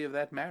longevity of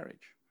that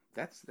marriage.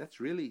 That's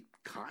really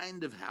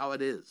kind of how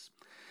it is.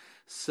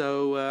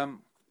 So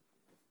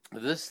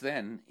this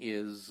then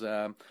is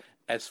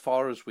as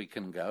far as we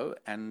can go,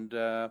 and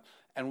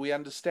we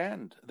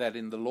understand that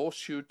in the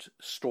lawsuit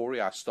story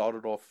I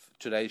started off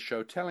today's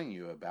show telling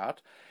you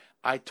about,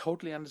 I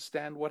totally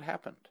understand what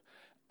happened.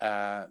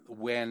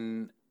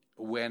 When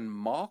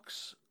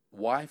Mark's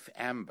wife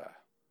Amber,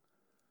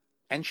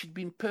 and she'd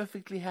been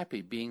perfectly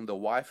happy being the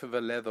wife of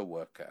a leather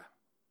worker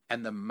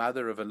and the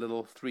mother of a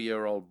little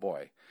 3-year-old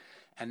boy.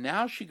 And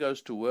now she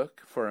goes to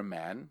work for a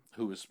man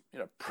who is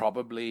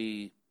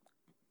probably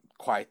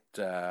quite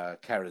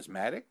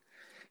charismatic.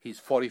 He's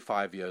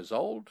 45 years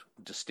old,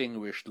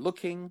 distinguished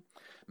looking,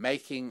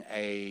 making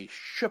a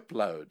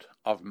shipload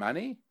of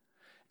money,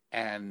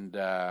 and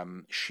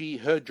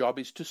her job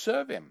is to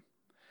serve him.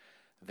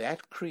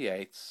 That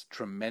creates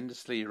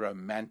tremendously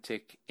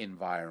romantic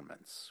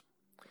environments.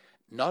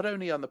 Not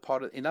only on the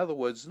part of, in other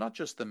words, not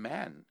just the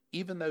man,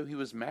 even though he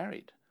was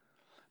married,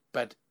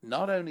 but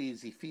not only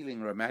is he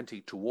feeling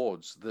romantic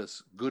towards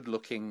this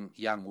good-looking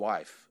young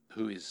wife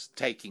who is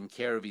taking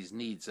care of his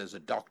needs as a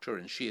doctor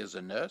and she as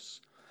a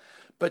nurse,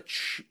 but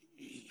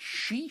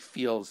she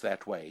feels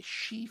that way.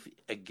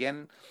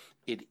 Again,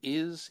 it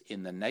is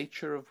in the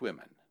nature of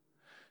women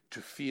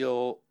to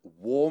feel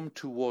warm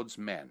towards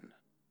men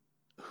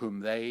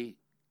to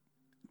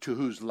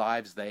whose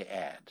lives they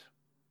add.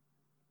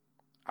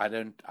 I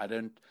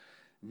don't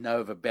know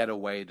of a better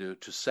way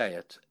to say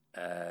it.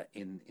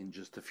 in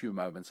just a few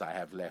moments I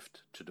have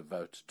left to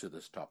devote to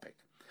this topic.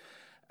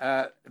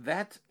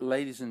 That,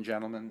 ladies and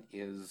gentlemen,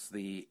 is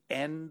the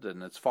end,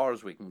 and as far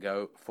as we can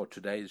go for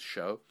today's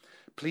show.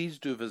 Please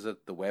do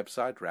visit the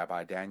website,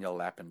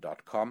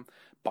 RabbiDanielLapin.com.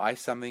 Buy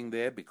something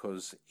there,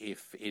 because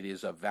if it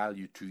is of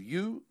value to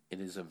you, it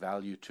is of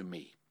value to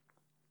me.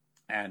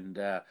 And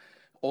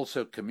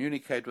also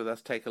communicate with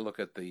us. Take a look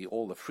at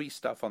all the free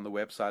stuff on the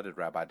website at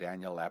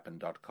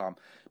RabbiDanielLapin.com.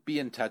 Be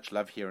in touch.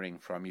 Love hearing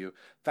from you.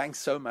 Thanks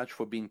so much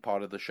for being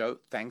part of the show.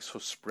 Thanks for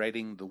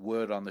spreading the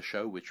word on the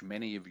show, which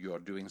many of you are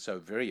doing so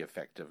very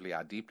effectively.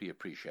 I deeply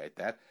appreciate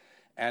that.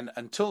 And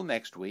until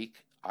next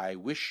week, I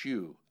wish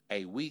you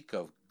a week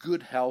of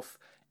good health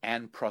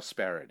and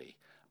prosperity.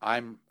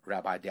 I'm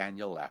Rabbi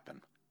Daniel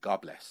Lapin.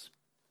 God bless.